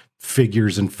for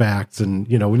figures and facts, and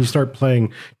you know, when you start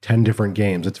playing 10 different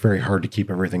games, it's very hard to keep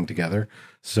everything together.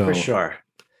 So for sure.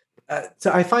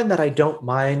 So I find that I don't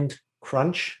mind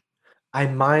crunch. I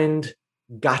mind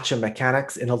gotcha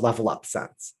mechanics in a level up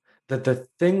sense. That the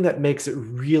thing that makes it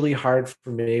really hard for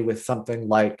me with something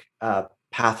like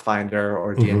Pathfinder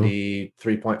or D&D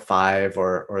 3.5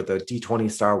 or the D20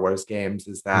 Star Wars games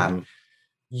is that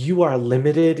you are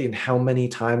limited in how many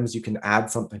times you can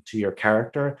add something to your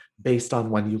character based on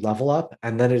when you level up.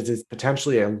 And then it is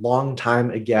potentially a long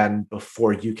time again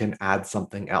before you can add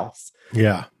something else.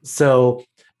 Yeah. So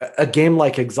a game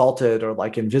like Exalted or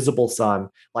like Invisible Sun,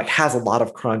 like has a lot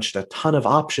of crunch, a ton of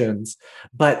options,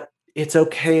 but it's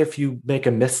okay if you make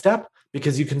a misstep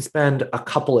because you can spend a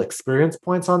couple experience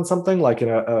points on something like in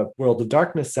a World of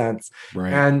Darkness sense.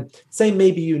 Right. And say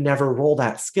maybe you never roll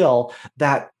that skill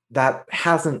that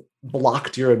hasn't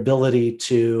blocked your ability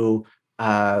to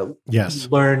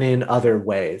learn in other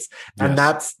ways. And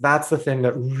that's the thing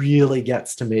that really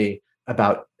gets to me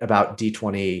about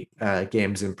D20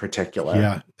 games in particular.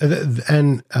 Yeah.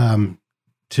 And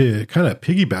to kind of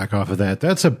piggyback off of that,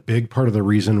 that's a big part of the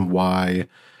reason why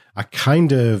I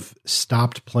kind of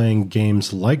stopped playing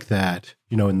games like that,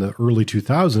 in the early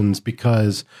 2000s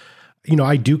because,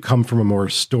 I do come from a more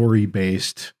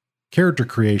story-based character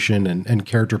creation and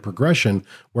character progression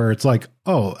where it's like,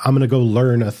 oh, I'm going to go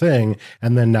learn a thing,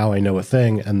 and then now I know a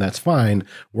thing, and that's fine.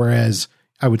 Whereas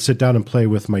I would sit down and play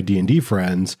with my D&D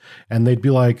friends, and they'd be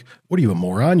like, what are you, a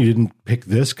moron? You didn't pick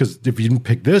this? Because if you didn't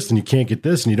pick this, then you can't get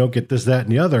this, and you don't get this, that,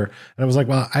 and the other. And I was like,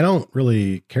 well, I don't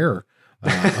really care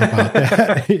about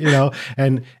that,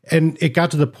 and it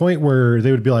got to the point where they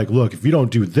would be like, look, if you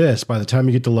don't do this, by the time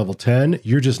you get to level 10,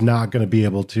 you're just not going to be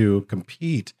able to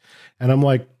compete. And I'm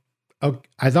like, okay,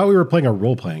 I thought we were playing a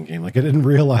role-playing game. Like I didn't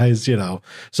realize,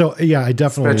 so yeah, I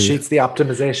definitely spreadsheets, the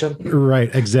optimization.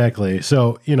 Right. Exactly.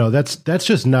 So, that's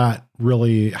just not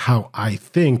really how I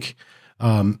think,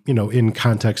 in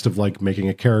context of like making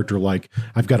a character, like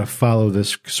I've got to follow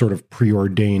this sort of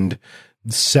preordained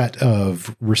set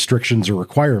of restrictions or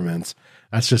requirements.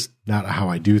 That's just not how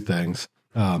I do things.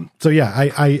 So yeah,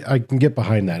 I can get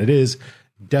behind that. It is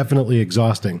definitely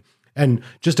exhausting. And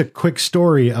just a quick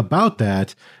story about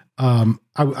that.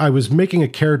 I was making a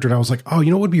character and I was like, oh,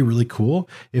 what would be really cool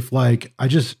if like,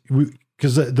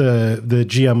 because the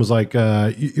GM was like,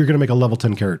 you're going to make a level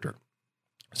 10 character.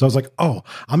 So I was like, oh,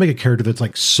 I'll make a character that's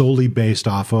like solely based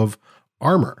off of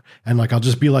armor. And like, I'll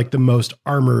just be like the most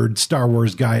armored Star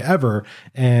Wars guy ever.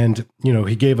 And,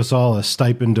 he gave us all a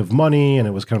stipend of money and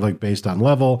it was kind of like based on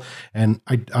level. And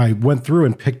I went through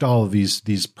and picked all of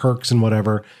these perks and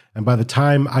whatever. And by the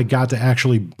time I got to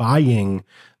actually buying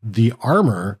the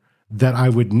armor that I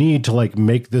would need to like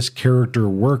make this character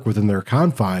work within their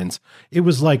confines, it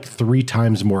was like 3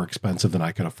 times more expensive than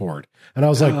I could afford. And I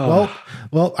was like,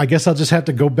 well, I guess I'll just have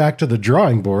to go back to the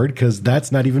drawing board because that's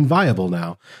not even viable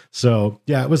now. So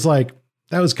yeah, it was like,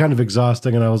 that was kind of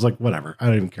exhausting. And I was like, whatever, I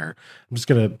don't even care. I'm just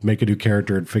going to make a new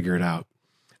character and figure it out.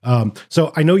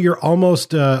 So I know you're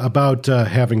almost about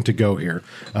having to go here.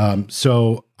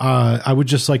 So I would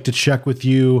just like to check with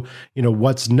you,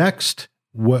 what's next?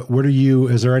 What are you,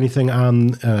 is there anything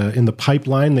on in the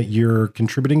pipeline that you're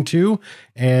contributing to,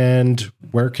 and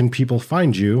where can people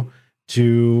find you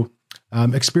to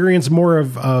experience more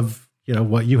of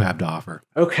what you have to offer?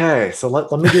 Okay, so let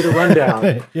me do the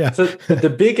rundown. Yeah. So the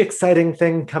big exciting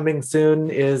thing coming soon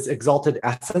is Exalted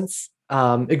Essence.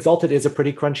 Exalted is a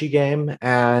pretty crunchy game,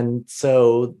 and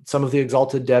so some of the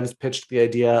Exalted devs pitched the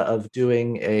idea of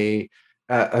doing an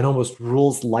almost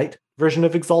rules light version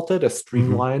of Exalted, a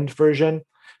streamlined version.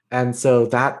 And so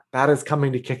that is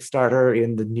coming to Kickstarter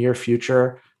in the near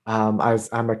future.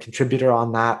 I'm a contributor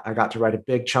on that. I got to write a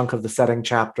big chunk of the setting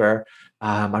chapter.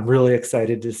 I'm really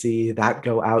excited to see that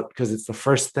go out because it's the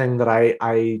first thing that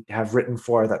I have written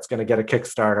for that's going to get a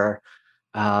Kickstarter.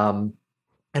 And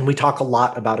we talk a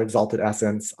lot about Exalted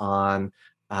Essence on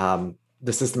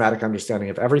the Systematic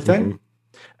Understanding of Everything.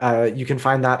 You can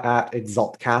find that at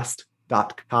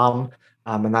exaltcast.com.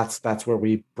 And that's where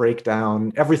we break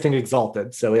down everything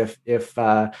Exalted. So if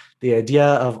the idea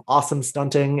of awesome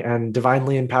stunting and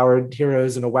divinely empowered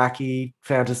heroes in a wacky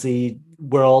fantasy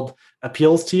world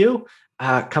appeals to you,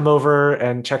 come over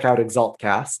and check out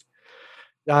Exaltcast.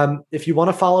 If you want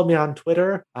to follow me on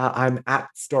Twitter, I'm at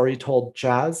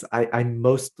StoryToldChaz. I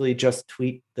mostly just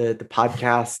tweet the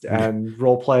podcast and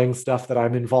role-playing stuff that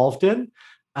I'm involved in,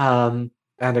 and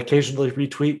occasionally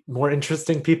retweet more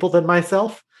interesting people than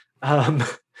myself.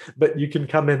 But you can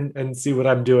come in and see what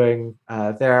I'm doing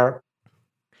there.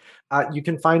 You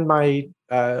can find my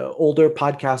older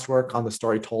podcast work on the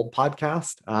Story Told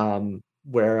podcast,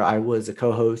 where I was a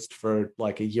co-host for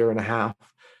like a year and a half,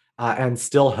 and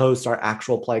still host our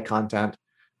actual play content.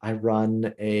 I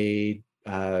run an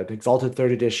Exalted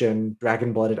 3rd Edition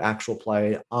Dragon-Blooded actual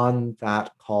play on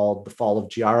that called The Fall of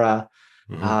Giara.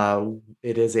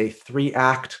 It is a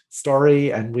 3-act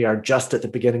story, and we are just at the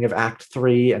beginning of Act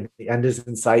 3, and the end is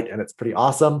in sight, and it's pretty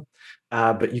awesome.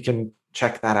 But you can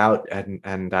check that out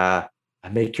and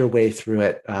make your way through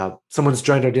it. Someone's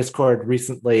joined our Discord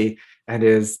recently and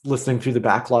is listening through the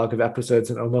backlog of episodes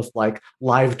and almost like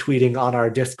live tweeting on our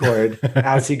Discord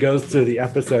as he goes through the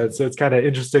episode. So it's kind of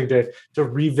interesting to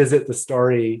revisit the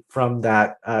story from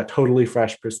that totally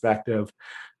fresh perspective.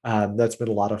 That's been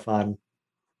a lot of fun.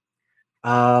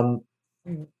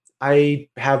 I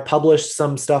have published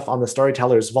some stuff on the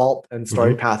Storyteller's Vault and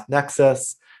Storypath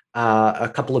Nexus,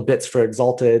 a couple of bits for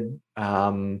Exalted.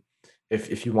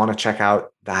 If you want to check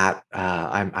out that,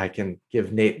 I can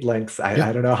give Nate links.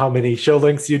 I don't know how many show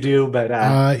links you do, but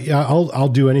yeah, I'll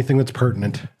do anything that's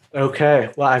pertinent.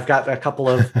 Okay. Well, I've got a couple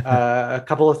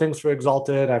of things for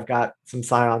Exalted. I've got some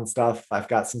Scion stuff. I've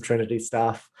got some Trinity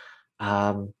stuff.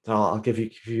 So I'll give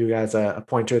you guys a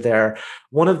pointer there.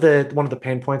 One of the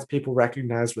pain points people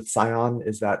recognize with Scion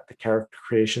is that the character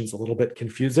creation is a little bit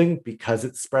confusing because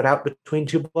it's spread out between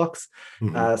 2 books.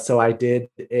 So I did,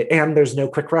 and there's no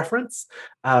quick reference.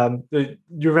 You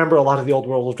remember a lot of the old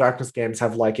World of Darkness games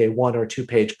have like a 1 or 2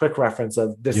 page quick reference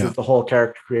of this is the whole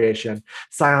character creation.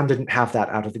 Scion didn't have that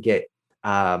out of the gate.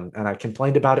 And I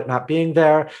complained about it not being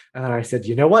there. And then I said,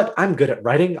 you know what? I'm good at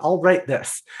writing. I'll write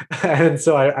this. And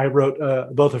so I wrote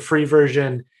both a free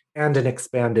version and an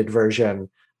expanded version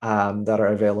that are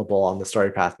available on the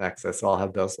StoryPath Nexus. So I'll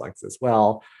have those links as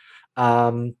well.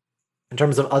 In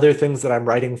terms of other things that I'm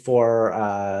writing for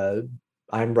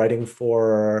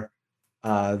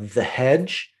The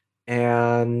Hedge,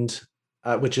 and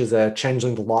which is a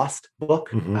Changeling the Lost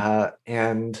book.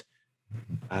 And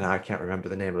I can't remember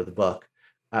the name of the book.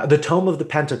 The Tome of the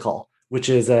Pentacle, which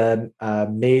is a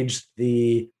Mage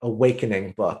the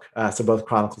Awakening book. So both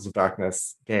Chronicles of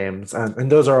Darkness games, and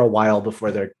those are a while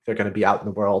before they're going to be out in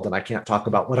the world, and I can't talk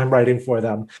about what I'm writing for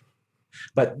them.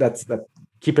 But that's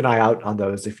keep an eye out on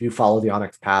those. If you follow the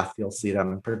Onyx path, you'll see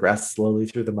them progress slowly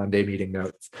through the Monday meeting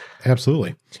notes.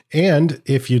 Absolutely. And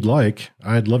if you'd like,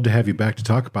 I'd love to have you back to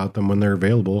talk about them when they're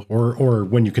available, or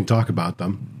when you can talk about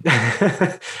them.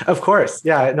 Of course.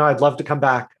 Yeah, no, I'd love to come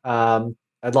back.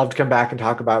 I'd love to come back and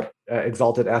talk about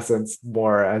Exalted Essence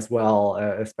more as well,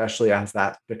 especially as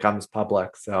that becomes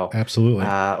public. So absolutely.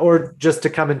 Or just to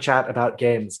come and chat about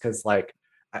games, because like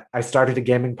I started a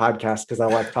gaming podcast because I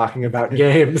like talking about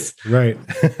games. Right.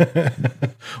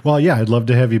 Well, yeah, I'd love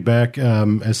to have you back.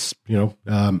 As you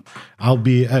know, I'll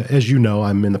be, as you know,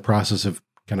 I'm in the process of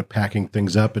kind of packing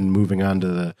things up and moving on to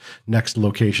the next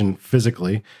location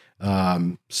physically.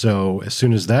 So as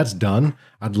soon as that's done,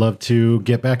 I'd love to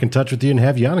get back in touch with you and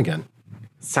have you on again.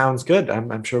 Sounds good.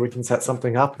 I'm sure we can set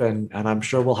something up, and I'm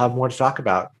sure we'll have more to talk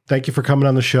about. Thank you for coming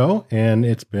on the show, and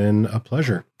it's been a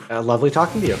pleasure. Lovely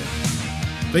talking to you.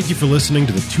 Thank you for listening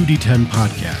to the 2D10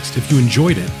 podcast. If you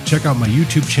enjoyed it, check out my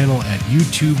YouTube channel at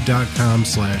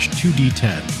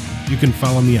youtube.com/2D10. You can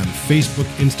follow me on Facebook,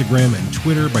 Instagram, and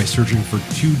Twitter by searching for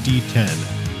 2D10.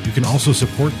 You can also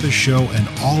support this show and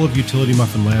all of Utility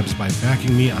Muffin Labs by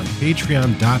backing me on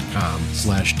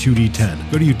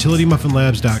patreon.com/2D10. Go to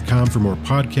utilitymuffinlabs.com for more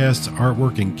podcasts,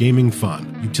 artwork, and gaming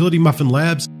fun. Utility Muffin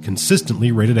Labs,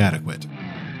 consistently rated adequate.